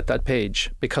looking at that page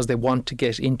because they want to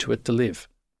get into it to live.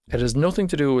 It has nothing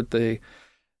to do with the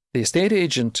estate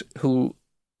agent who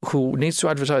needs to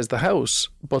advertise the house,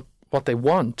 but what they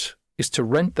want is to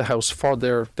rent the house for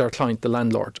their client, the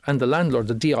landlord. And the landlord,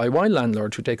 the DIY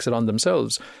landlord who takes it on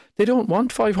themselves, they don't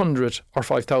want 500 or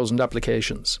 5,000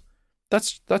 applications.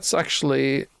 That's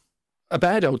actually a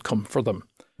bad outcome for them.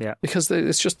 Yeah. Because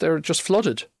they're just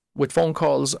flooded with phone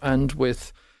calls and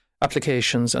with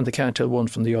applications, and they can't tell one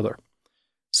from the other.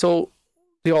 So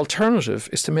the alternative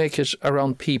is to make it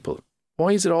around people.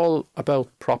 Why is it all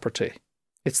about property?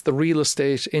 It's the real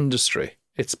estate industry.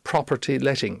 It's property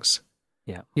lettings.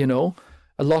 Yeah. You know,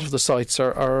 a lot of the sites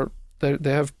they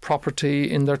have property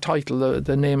in their title,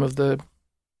 the name of the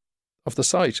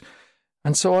site.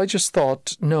 And so I just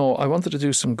thought, no, I wanted to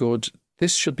do some good.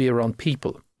 This should be around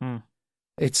people.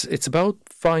 It's about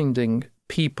finding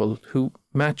people who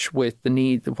match with the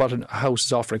need, what a house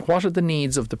is offering. What are the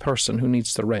needs of the person who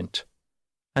needs to rent?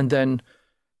 And then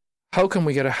how can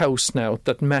we get a house now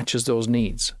that matches those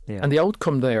needs? Yeah. And the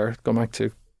outcome there, going back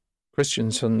to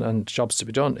Christensen and Jobs to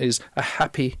be Done, is a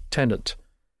happy tenant.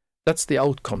 That's the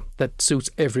outcome that suits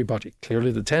everybody.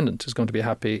 Clearly the tenant is going to be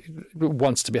happy,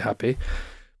 wants to be happy.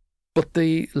 But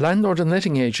the landlord and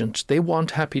letting agent, they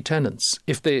want happy tenants.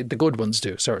 If the good ones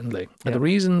do, certainly. And the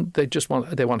reason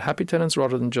they want happy tenants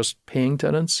rather than just paying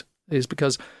tenants is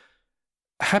because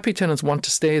happy tenants want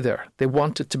to stay there. They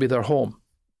want it to be their home.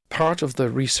 Part of the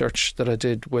research that I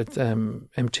did with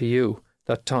MTU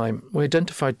that time, we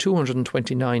identified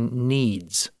 229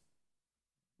 needs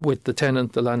with the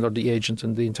tenant, the landlord, the agent,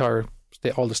 and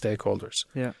all the stakeholders.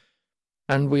 Yeah.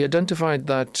 And we identified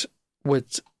that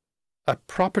with a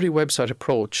property website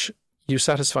approach, you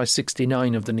satisfy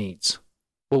 69 of the needs.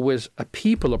 But with a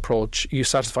people approach, you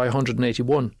satisfy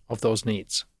 181 of those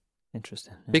needs.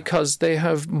 Interesting. Yeah. Because they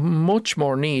have much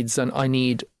more needs than I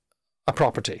need a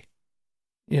property.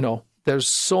 You know, there's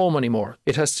so many more.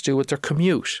 It has to do with their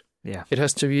commute. Yeah. It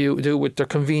has to do with their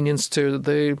convenience to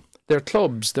their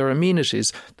clubs, their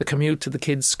amenities, the commute to the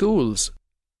kids' schools.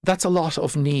 That's a lot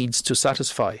of needs to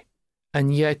satisfy.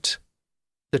 And yet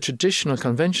the traditional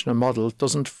conventional model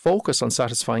doesn't focus on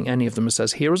satisfying any of them. It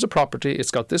says, here is a property,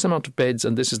 it's got this amount of beds,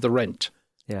 and this is the rent.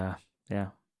 Yeah, yeah.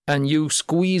 And you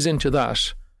squeeze into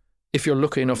that if you're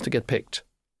lucky enough to get picked.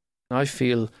 I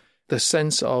feel the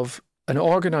sense of an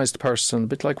organised person, a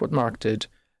bit like what Mark did,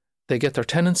 they get their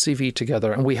tenant CV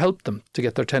together, and we help them to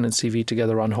get their tenant CV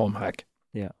together on HomeHack.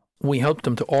 Yeah. We help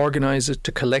them to organise it,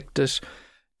 to collect it,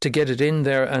 to get it in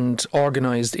there and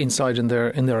organised inside in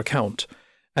their account.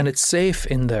 And it's safe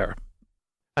in there.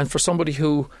 And for somebody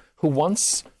who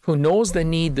knows they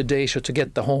need the data to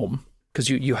get the home, because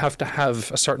you have to have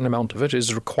a certain amount of it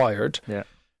is required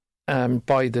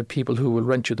by the people who will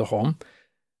rent you the home.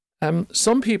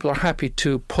 Some people are happy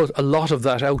to put a lot of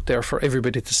that out there for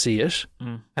everybody to see it,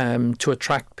 to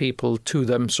attract people to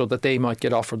them so that they might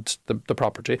get offered the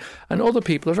property. And other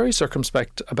people are very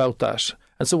circumspect about that.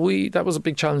 And so that was a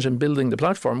big challenge in building the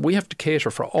platform. We have to cater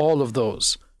for all of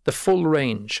those, the full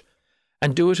range,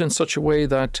 and do it in such a way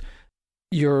that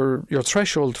your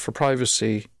threshold for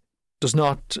privacy does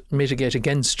not mitigate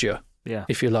against you,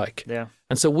 if you like. Yeah.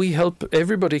 And so we help,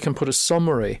 everybody can put a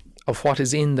summary of what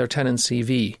is in their tenant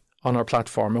CV on our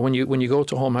platform. And when you go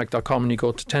to homehack.com and you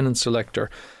go to tenant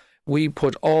selector, we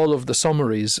put all of the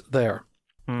summaries there.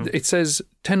 It says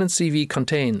tenant CV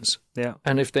contains. Yeah.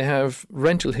 And if they have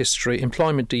rental history,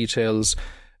 employment details,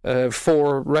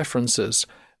 4 references,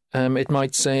 it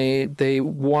might say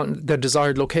their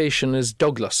desired location is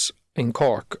Douglas in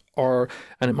Cork, and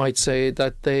it might say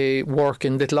that they work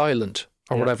in Little Island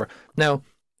or whatever. Now,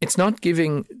 it's not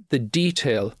giving the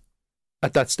detail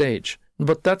at that stage,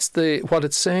 but that's what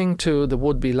it's saying to the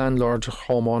would-be landlord,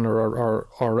 homeowner,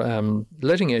 or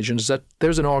letting agent is that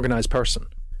there's an organised person.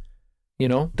 You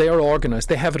know, they are organised.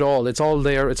 They have it all. It's all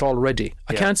there. It's all ready.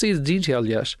 I can't see the detail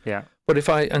yet. Yeah. But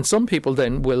and some people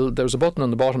then there's a button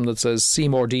on the bottom that says see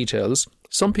more details.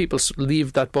 Some people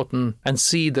leave that button and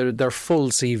see their full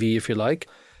CV, if you like.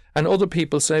 And other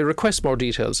people say request more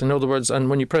details. In other words, and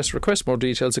when you press request more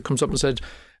details, it comes up and said,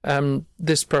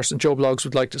 this person, Joe Bloggs,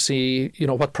 would like to see, you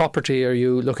know, what property are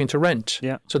you looking to rent?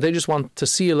 Yeah. So they just want to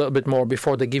see a little bit more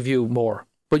before they give you more.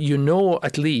 But you know,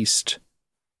 at least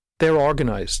they're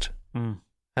organised.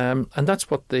 And that's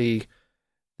what the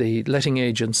letting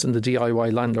agents and the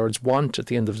DIY landlords want at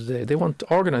the end of the day. They want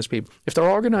organised people. If they're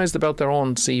organised about their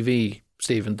own CV,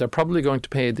 Stephen, they're probably going to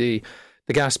pay the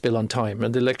gas bill on time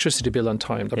and the electricity bill on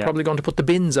time. They're probably going to put the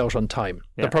bins out on time.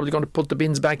 They're probably going to put the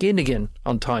bins back in again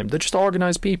on time. They're just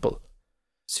organised people.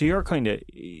 So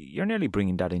you're nearly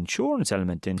bringing that insurance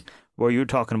element in, where you're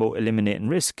talking about eliminating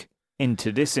risk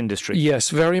into this industry. Yes,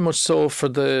 very much so for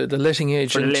the letting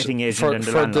agent. For the letting agent for, and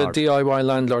the for landlord. the DIY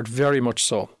landlord, very much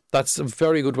so. That's a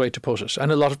very good way to put it.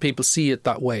 And a lot of people see it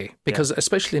that way because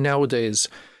especially nowadays,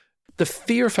 the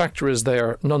fear factor is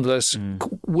there nonetheless.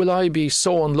 Will I be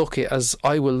so unlucky as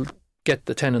I will get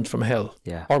the tenant from hell?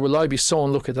 Yeah. Or will I be so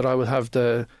unlucky that I will have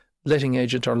the letting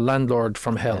agent or landlord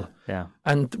from hell? Yeah.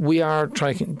 And we are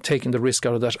taking the risk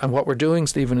out of that. And what we're doing,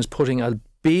 Stephen, is putting a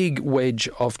big wedge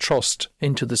of trust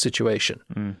into the situation.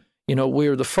 You know,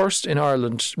 we're the first in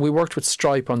Ireland. We worked with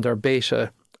Stripe on the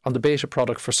beta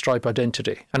product for Stripe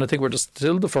Identity. And I think we're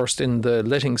still the first in the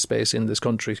letting space in this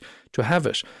country to have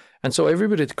it. And so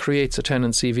everybody that creates a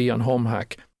tenant CV on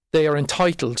HomeHack, they are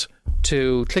entitled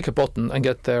to click a button and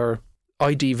get their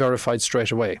ID verified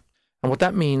straight away. And what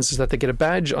that means is that they get a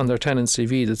badge on their tenant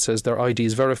CV that says their ID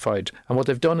is verified. And what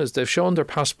they've done is they've shown their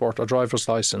passport or driver's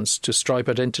license to Stripe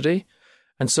Identity.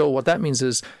 And so what that means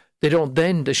is they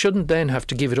shouldn't then have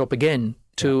to give it up again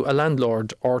to a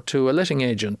landlord or to a letting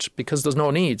agent because there's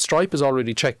no need. Stripe has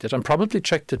already checked it and probably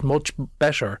checked it much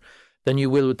better than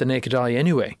you will with the naked eye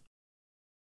anyway.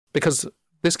 Because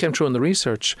this came through in the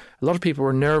research, a lot of people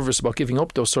were nervous about giving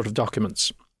up those sort of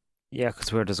documents. Yeah,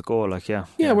 because where does it go?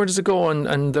 Yeah, where does it go?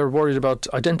 And they're worried about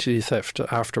identity theft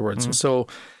afterwards. And so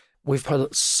we've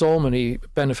put so many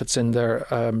benefits in there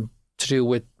to do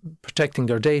with protecting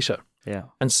their data. Yeah.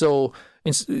 And so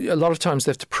a lot of times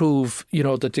they have to prove, you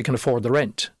know, that they can afford the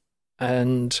rent.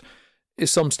 And at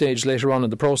some stage later on in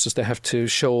the process, they have to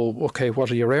show, okay,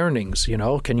 what are your earnings? You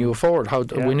know, can you afford?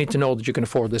 We need to know that you can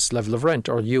afford this level of rent,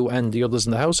 or you and the others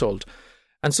in the household.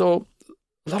 And so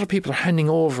a lot of people are handing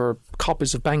over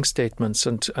copies of bank statements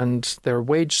and their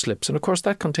wage slips. And of course,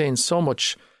 that contains so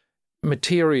much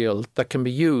material that can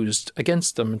be used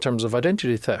against them in terms of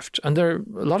identity theft. And they're,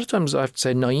 a lot of times, I have to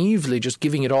say, naively just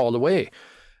giving it all away.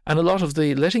 And a lot of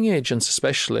the letting agents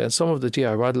especially, and some of the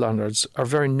DIY landlords, are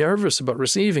very nervous about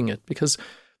receiving it because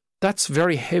that's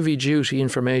very heavy-duty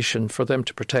information for them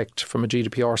to protect from a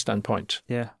GDPR standpoint.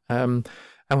 Yeah.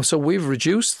 And so we've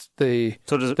reduced the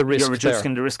risk. You're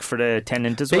reducing the risk for the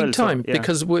tenant as well. Big time,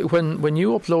 because when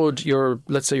you upload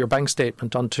let's say your bank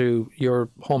statement onto your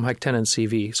HomeHack tenant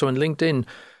CV, so in LinkedIn,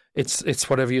 it's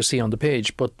whatever you see on the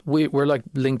page, but we're like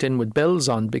LinkedIn with bells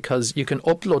on because you can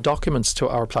upload documents to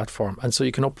our platform, and so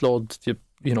you can upload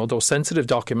those sensitive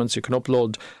documents. You can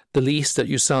upload the lease that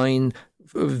you sign,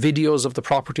 videos of the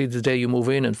property the day you move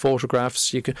in, and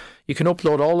photographs. You can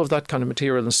upload all of that kind of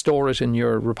material and store it in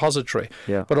your repository.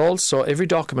 Yeah. But also every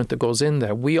document that goes in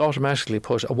there, we automatically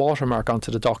put a watermark onto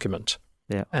the document.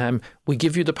 Yeah. We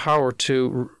give you the power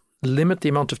to limit the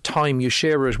amount of time you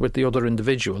share it with the other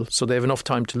individual, so they have enough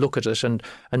time to look at it and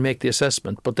make the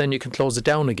assessment. But then you can close it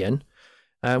down again.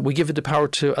 We give you the power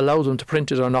to allow them to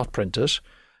print it or not print it.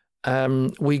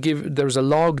 There's a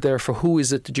log there for who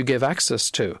is it that you gave access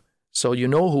to, so you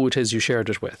know who it is you shared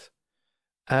it with.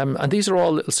 And these are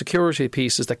all little security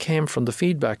pieces that came from the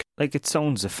feedback. Like, it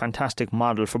sounds a fantastic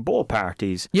model for both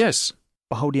parties. Yes.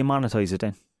 But how do you monetize it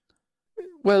then?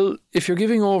 Well, if you're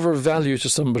giving over value to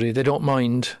somebody, they don't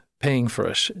mind paying for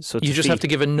it. So you just have to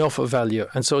give enough of value.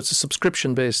 And so it's a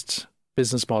subscription-based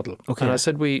business model. Okay. And I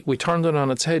said we turned it on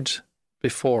its head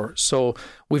before. So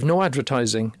we've no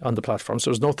advertising on the platform. So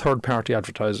there's no third-party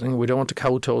advertising. We don't want to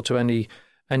kowtow to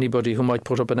anybody who might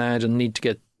put up an ad and need to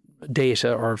get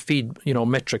data or feed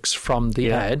metrics from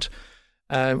the ad.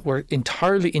 We're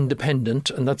entirely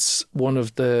independent, and that's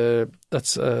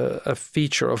a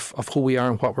feature of who we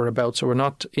are and what we're about. So we're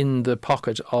not in the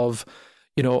pocket of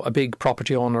a big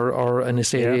property owner or an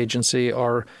estate agency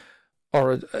or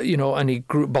or any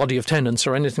group body of tenants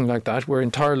or anything like that. We're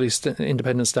entirely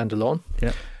independent, standalone.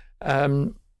 Yeah.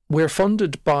 We're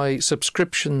funded by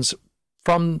subscriptions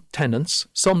from tenants.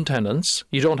 Some tenants,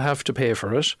 you don't have to pay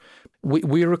for it.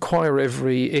 We require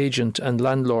every agent and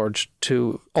landlord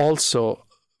to also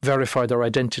verify their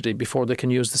identity before they can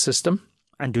use the system.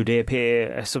 And do they pay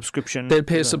a subscription? They'll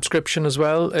pay a subscription as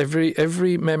well.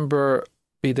 Every member,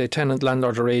 be they tenant,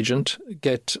 landlord or agent,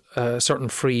 get a certain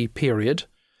free period.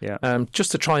 Yeah.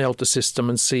 Just to try out the system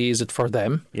and see is it for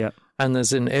them. Yeah. And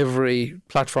as in every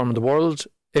platform in the world,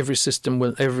 the system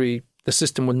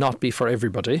will not be for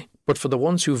everybody, but for the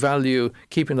ones who value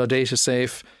keeping their data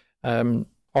safe,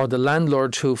 or the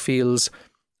landlord who feels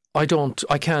I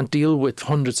can't deal with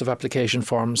hundreds of application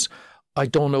forms, I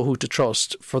don't know who to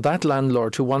trust. For that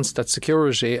landlord who wants that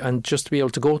security and just to be able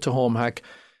to go to HomeHack,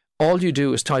 all you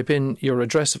do is type in your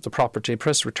address of the property,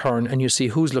 press return, and you see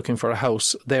who's looking for a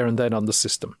house there and then on the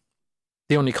system.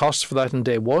 The only cost for that in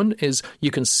day one is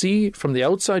you can see from the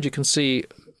outside, you can see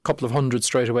a couple of hundred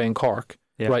straight away in Cork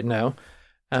right now.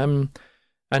 And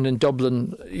in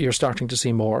Dublin, you're starting to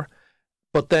see more.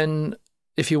 But then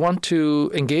if you want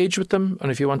to engage with them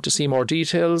and if you want to see more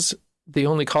details, the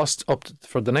only cost up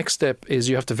for the next step is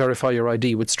you have to verify your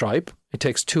ID with Stripe. It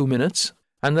takes 2 minutes.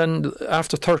 And then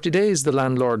after 30 days, the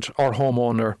landlord or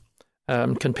homeowner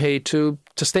can pay to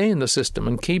stay in the system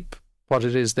and keep what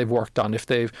it is they've worked on. If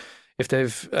they've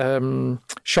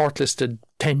shortlisted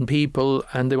 10 people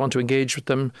and they want to engage with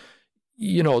them,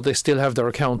 they still have their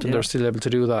account and they're still able to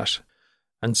do that.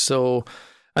 And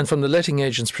from the letting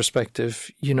agent's perspective,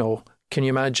 can you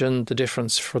imagine the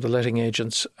difference for the letting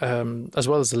agents as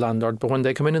well as the landlord? But when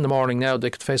they come in the morning now,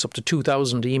 they could face up to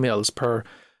 2,000 emails for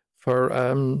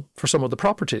some of the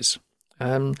properties.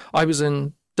 I was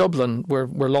in Dublin. We're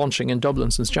launching in Dublin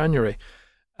since January,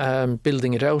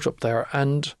 building it out up there.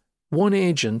 And one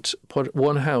agent put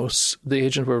one house, the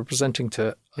agent we were presenting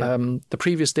to, the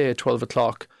previous day at 12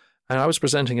 o'clock, and I was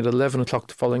presenting at 11 o'clock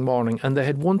the following morning, and they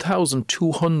had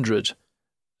 1,200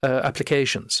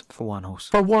 applications. For one house.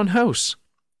 For one house.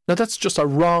 Now, that's just a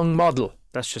wrong model.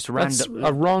 That's just random. That's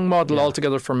a wrong model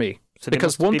altogether for me. So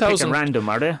because 1,000 random,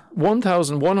 are they?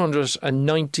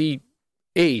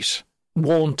 1,198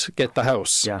 won't get the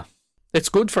house. Yeah. It's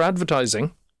good for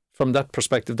advertising from that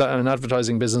perspective, an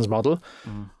advertising business model,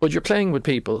 but you're playing with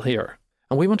people here.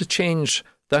 And we want to change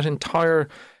that entire...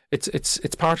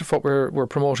 It's part of what we're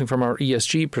promoting from our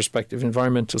ESG perspective,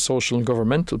 environmental, social and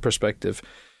governmental perspective.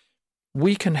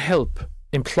 We can help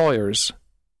employers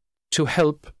to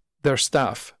help their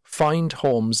staff find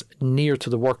homes near to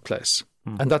the workplace.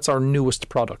 And that's our newest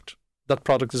product. That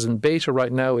product is in beta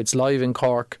right now. It's live in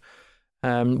Cork.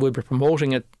 We'll be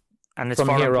promoting it. And it's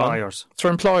for employers. It's for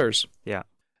employers. Yeah.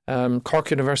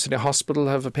 Cork University Hospital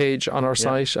have a page on our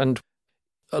site, and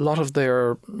a lot of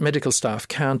their medical staff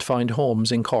can't find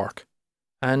homes in Cork.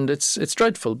 And it's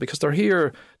dreadful because they're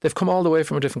here. They've come all the way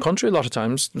from a different country a lot of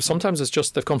times. Sometimes it's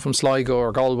just they've come from Sligo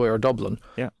or Galway or Dublin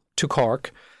to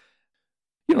Cork.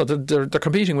 They're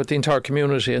competing with the entire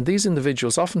community. And these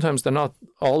individuals, oftentimes they're not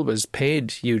always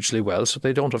paid hugely well. So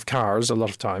they don't have cars a lot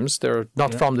of times. They're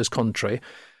not from this country.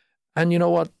 And you know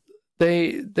what?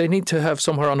 They need to have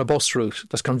somewhere on a bus route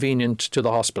that's convenient to the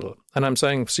hospital. And I'm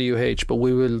saying CUH, but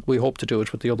we hope to do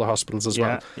it with the other hospitals as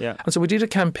well. Yeah. And so we did a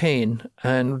campaign,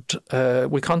 and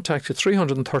we contacted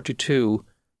 332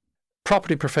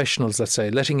 property professionals, let's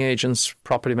say, letting agents,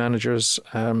 property managers,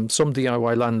 some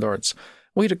DIY landlords.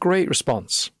 We had a great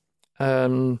response.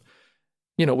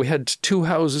 We had 2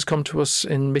 houses come to us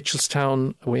in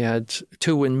Mitchelstown. We had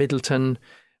 2 in Middleton.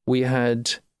 We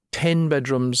had 10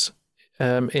 bedrooms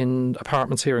in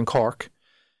apartments here in Cork.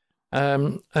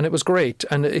 And it was great.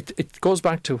 And it goes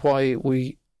back to why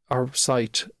our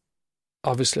site,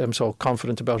 obviously I'm so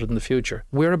confident about it in the future.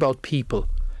 We're about people.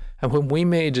 And when we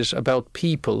made it about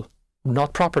people,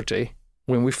 not property,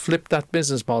 when we flipped that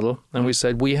business model and we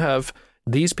said we have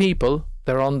these people,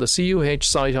 they're on the CUH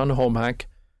site on HomeHack,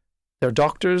 they're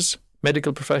doctors,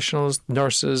 medical professionals,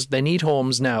 nurses, they need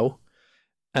homes now.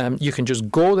 You can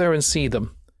just go there and see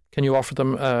them. Can you offer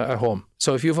them a home?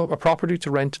 So if you have a property to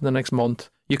rent in the next month,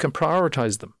 you can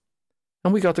prioritise them.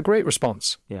 And we got a great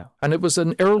response. Yeah. And it was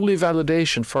an early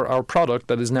validation for our product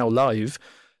that is now live,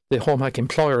 the HomeHack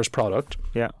Employers product.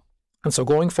 Yeah. And so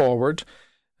going forward,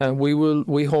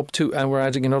 we hope to, and we're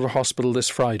adding another hospital this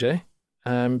Friday,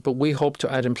 but we hope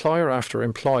to add employer after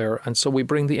employer. And so we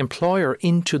bring the employer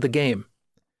into the game.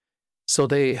 So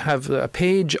they have a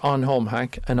page on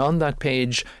HomeHack, and on that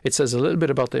page, it says a little bit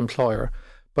about the employer.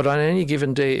 But on any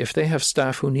given day, if they have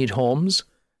staff who need homes,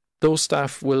 those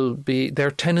staff will be,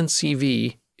 their tenant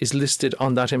CV is listed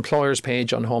on that employer's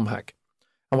page on HomeHack.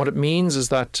 And what it means is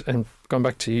that, and going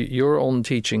back to your own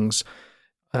teachings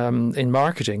in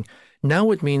marketing,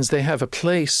 now it means they have a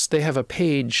place, they have a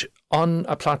page on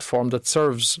a platform that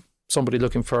serves somebody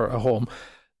looking for a home,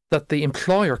 that the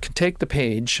employer can take the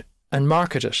page and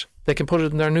market it. They can put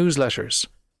it in their newsletters.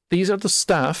 These are the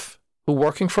staff who are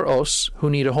working for us who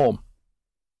need a home.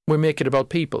 We make it about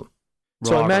people.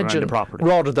 So imagine,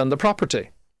 rather than the property.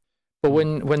 But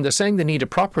when they're saying they need a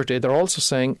property, they're also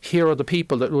saying, here are the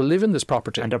people that will live in this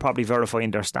property. And they're probably verifying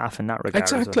their staff in that regard.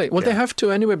 Exactly. Well, they have to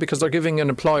anyway, because they're giving an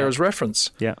employer's reference.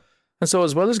 Yeah. And so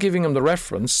as well as giving them the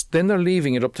reference, then they're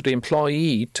leaving it up to the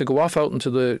employee to go off out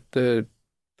into the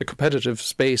competitive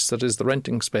space that is the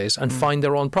renting space and find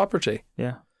their own property.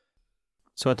 Yeah.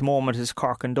 So at the moment it's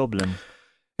Cork and Dublin.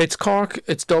 It's Cork,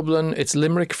 it's Dublin, it's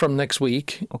Limerick from next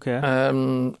week. Okay.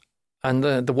 And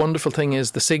the wonderful thing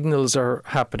is the signals are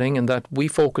happening, and that we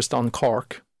focused on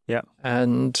Cork. Yeah.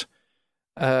 And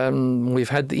we've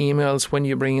had the emails, when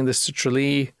you bring in this to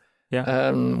Tralee.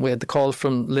 Yeah. We had the call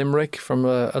from Limerick, from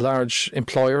a large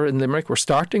employer in Limerick. We're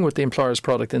starting with the employer's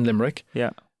product in Limerick.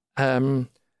 Yeah.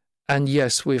 And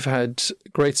yes, we've had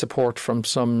great support from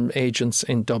some agents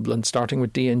in Dublin, starting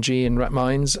with D&G and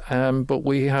Rathmines. But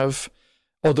we have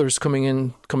others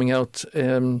coming out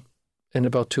in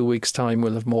about 2 weeks' time.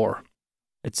 We'll have more.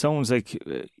 It sounds like,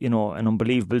 an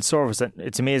unbelievable service.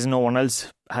 It's amazing no one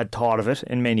else had thought of it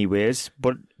in many ways.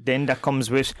 But then that comes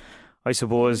with, I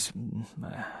suppose,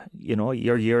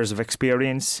 your years of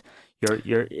experience.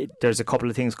 There's a couple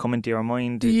of things come into your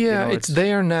mind. Yeah, it's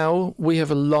there now. We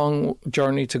have a long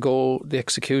journey to go. The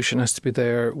execution has to be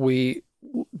there.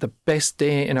 The best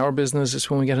day in our business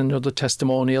is when we get another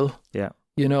testimonial. Yeah.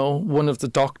 One of the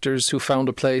doctors who found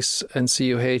a place in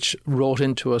CUH wrote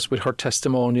into us with her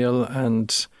testimonial,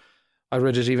 and I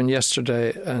read it even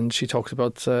yesterday, and she talked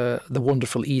about the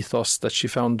wonderful ethos that she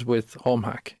found with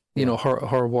HomeHack,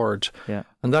 her word. Yeah.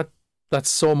 And that's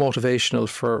so motivational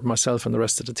for myself and the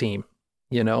rest of the team,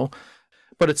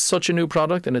 But it's such a new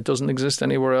product and it doesn't exist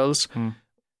anywhere else.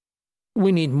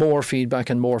 We need more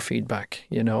feedback and more feedback,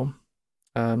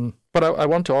 But I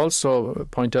want to also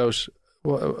point out,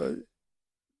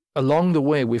 along the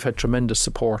way, we've had tremendous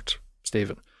support,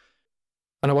 Stephen.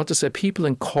 And I want to say people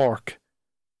in Cork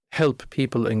help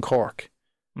people in Cork.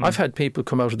 I've had people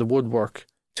come out of the woodwork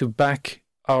to back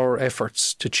our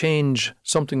efforts to change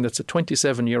something that's a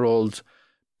 27-year-old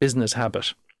business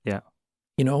habit. Yeah.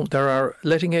 There are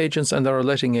letting agents and there are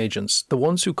letting agents. The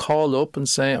ones who call up and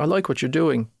say, I like what you're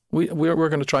doing. We're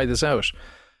going to try this out.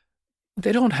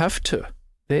 They don't have to.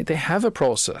 They have a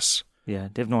process. Yeah,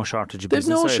 they've no shortage of business.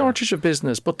 There's no shortage of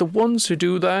business, but the ones who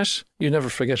do that, you never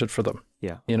forget it for them.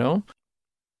 Yeah.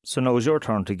 So now it's your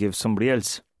turn to give somebody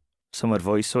else some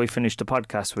advice. So I finished the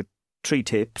podcast with 3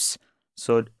 tips.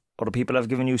 So other people have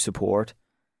given you support.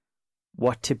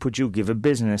 What tip would you give a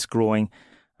business growing?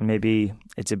 And maybe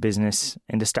it's a business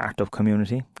in the startup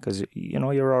community, because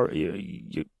you're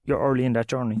early in that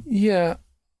journey. Yeah,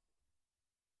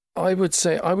 I would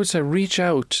say reach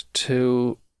out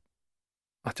to,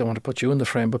 I don't want to put you in the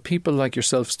frame, but people like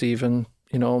yourself, Stephen,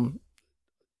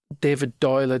 David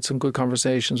Doyle, had some good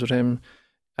conversations with him.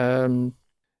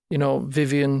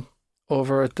 Vivian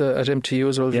over at MTU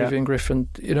as well, yeah. Vivian Griffin,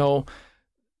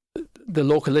 the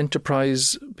local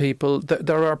enterprise people.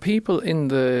 There are people in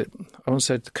the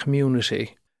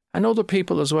community, and other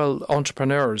people as well,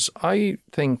 entrepreneurs. I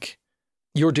think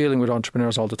you're dealing with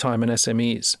entrepreneurs all the time and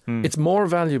SMEs. It's more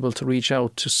valuable to reach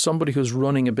out to somebody who's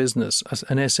running a business as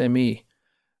an SME.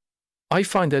 I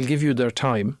find they'll give you their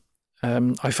time.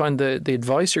 I find the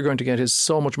advice you're going to get is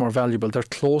so much more valuable. They're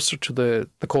closer to the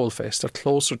coalface. They're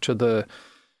closer to the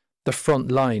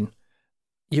front line.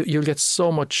 You'll get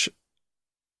so much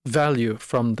value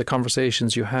from the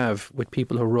conversations you have with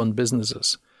people who run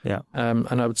businesses. Yeah.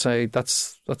 And I would say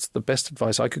that's the best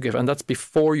advice I could give. And that's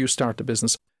before you start the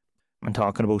business. And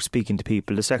talking about speaking to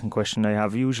people, the second question I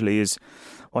have usually is,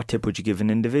 what tip would you give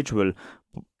an individual?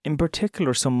 In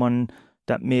particular, someone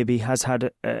that maybe has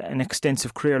had an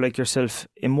extensive career like yourself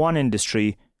in one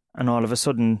industry and all of a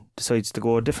sudden decides to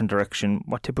go a different direction.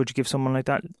 What tip would you give someone like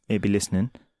that, maybe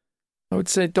listening? I would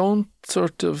say don't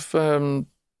sort of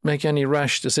make any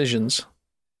rash decisions.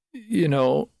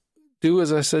 Do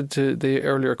as I said to the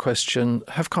earlier question,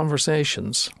 have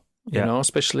conversations,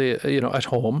 especially, at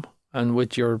home and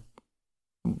with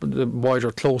the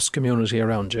wider close community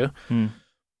around you.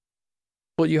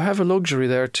 But you have a luxury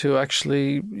there to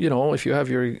actually, if you have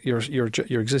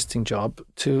your existing job,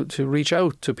 to reach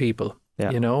out to people,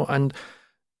 and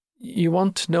you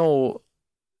want to know,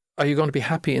 are you going to be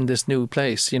happy in this new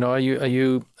place? Are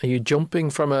you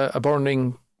jumping from a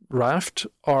burning raft,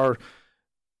 or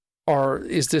or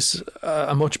is this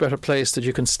a much better place that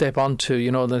you can step onto?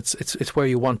 You know, that's it's where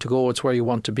you want to go, it's where you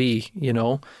want to be. You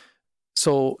know,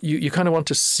 so you kind of want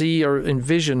to see or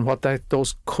envision what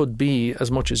those could be as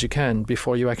much as you can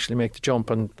before you actually make the jump.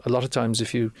 And a lot of times,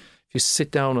 if you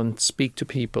sit down and speak to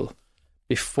people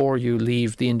before you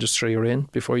leave the industry you're in,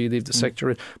 before you leave the sector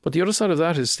you're in. But the other side of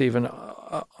that is, Stephen,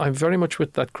 I'm very much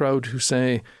with that crowd who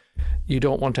say you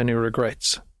don't want any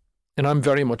regrets. And I'm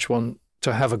very much one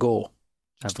to have a go.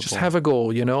 Just have a go,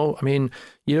 you know. I mean,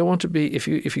 you don't want to be, if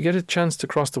you get a chance to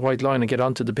cross the white line and get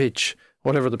onto the pitch,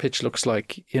 whatever the pitch looks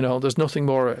like, you know, there's nothing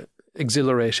more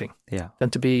exhilarating than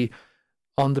to be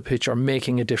on the pitch or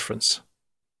making a difference.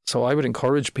 So I would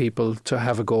encourage people to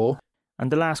have a go.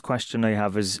 And the last question I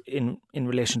have is in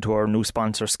relation to our new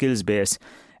sponsor, Skillsbase.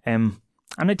 And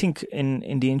I think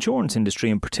in the insurance industry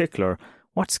in particular,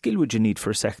 what skill would you need for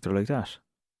a sector like that?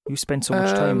 You spend so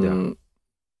much time there.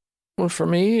 Well, for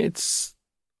me, it's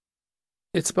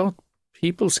about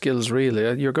people skills,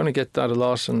 really. You're going to get that a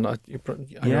lot, and I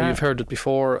know you've heard it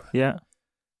before. Yeah.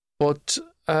 But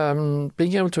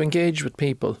being able to engage with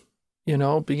people, you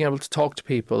know, being able to talk to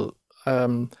people.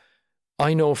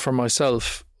 I know for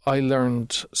myself, I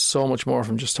learned so much more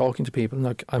from just talking to people.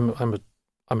 Like I'm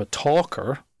a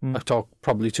talker. I talk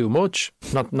probably too much.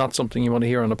 Not something you want to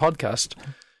hear on a podcast.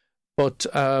 But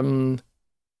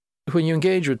when you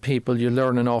engage with people, you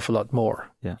learn an awful lot more.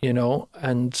 Yeah. You know,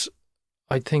 and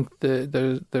I think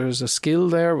there's a skill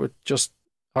there with just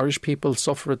Irish people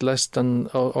suffer it less than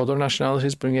other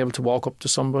nationalities, being able to walk up to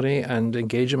somebody and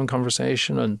engage them in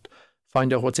conversation and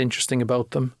find out what's interesting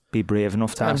about them. Be brave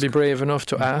enough to ask. And be brave enough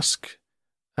to ask.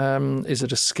 Is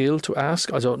it a skill to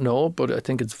ask? I don't know, but I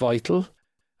think it's vital.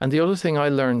 And the other thing I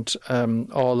learned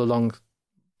all along,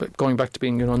 going back to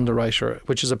being an underwriter,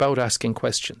 which is about asking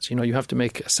questions. You know, you have to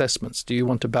make assessments. Do you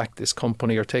want to back this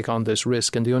company or take on this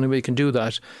risk? And the only way you can do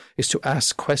that is to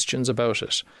ask questions about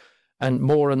it, and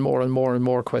more and more and more and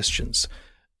more questions.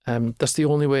 That's the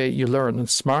only way you learn. And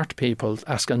smart people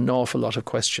ask an awful lot of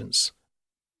questions.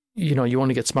 You know, you want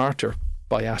to get smarter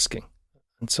by asking.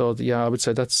 And so, I would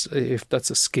say if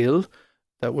that's a skill,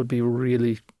 that would be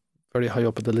really very high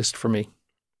up at the list for me.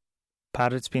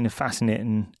 Pat, it's been a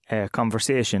fascinating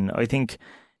conversation. I think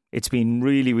it's been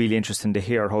really, really interesting to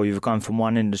hear how you've gone from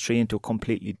one industry into a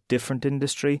completely different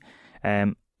industry.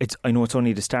 I know it's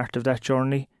only the start of that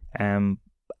journey,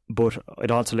 but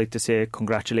I'd also like to say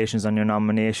congratulations on your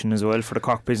nomination as well for the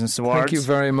Cork Business Awards. Thank you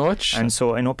very much. And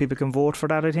so I know people can vote for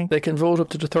that, I think. They can vote up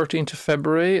to the 13th of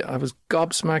February. I was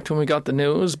gobsmacked when we got the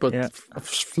news, but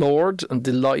floored and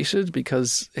delighted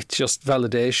because it's just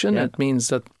validation. Yeah. It means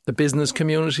that the business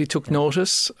community took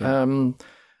notice. Yeah.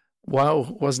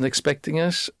 Wow, wasn't expecting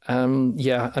it. And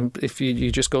if you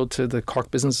just go to the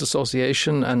Cork Business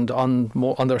Association and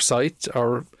on their site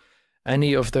or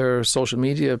any of their social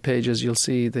media pages, you'll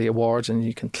see the awards and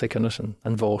you can click on it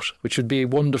and vote, which would be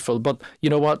wonderful. But you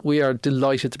know what? We are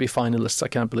delighted to be finalists. I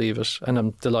can't believe it. And I'm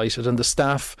delighted. And the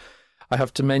staff, I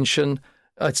have to mention,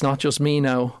 it's not just me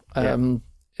now.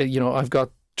 You know, I've got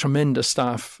tremendous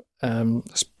staff. I'm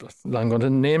going to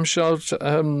name shout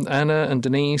Anna and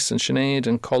Denise and Sinead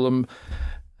and Colm,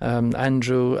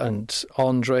 Andrew and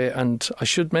Andre. And I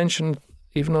should mention,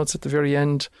 even though it's at the very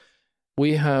end,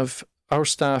 our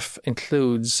staff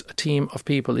includes a team of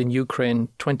people in Ukraine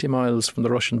 20 miles from the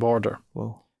Russian border.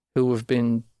 Whoa. Who have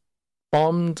been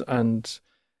bombed and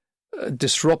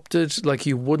disrupted like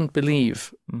you wouldn't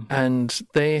believe. Mm-hmm. And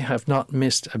they have not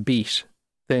missed a beat.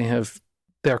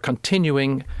 They're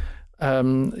continuing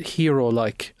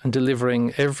hero-like and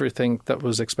delivering everything that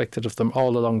was expected of them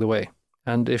all along the way.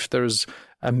 And if there's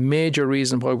a major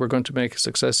reason why we're going to make a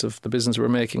success of the business we're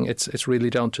making, it's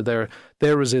really down to their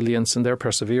resilience and their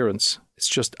perseverance. It's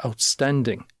just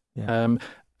outstanding. Yeah.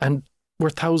 And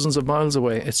we're thousands of miles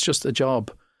away. It's just a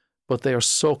job. But they are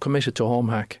so committed to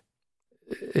HomeHack.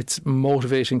 It's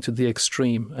motivating to the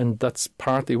extreme. And that's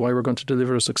partly why we're going to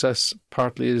deliver a success.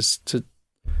 Partly is to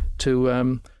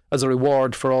as a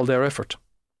reward for all their effort.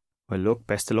 Well, look,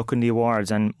 best of luck in the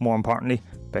awards, and more importantly,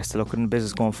 best of luck in the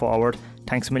business going forward.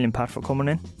 Thanks a million, Pat, for coming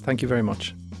in. Thank you very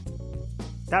much.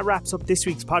 That wraps up this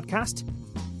week's podcast.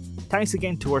 Thanks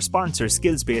again to our sponsor,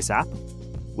 Skillsbase app,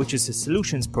 which is a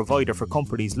solutions provider for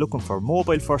companies looking for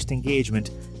mobile-first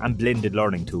engagement and blended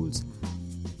learning tools.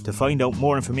 To find out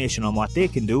more information on what they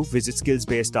can do, visit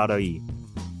skillsbase.ie.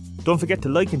 Don't forget to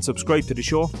like and subscribe to the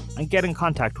show and get in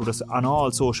contact with us on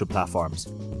all social platforms.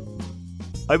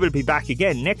 I will be back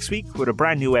again next week with a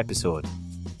brand new episode.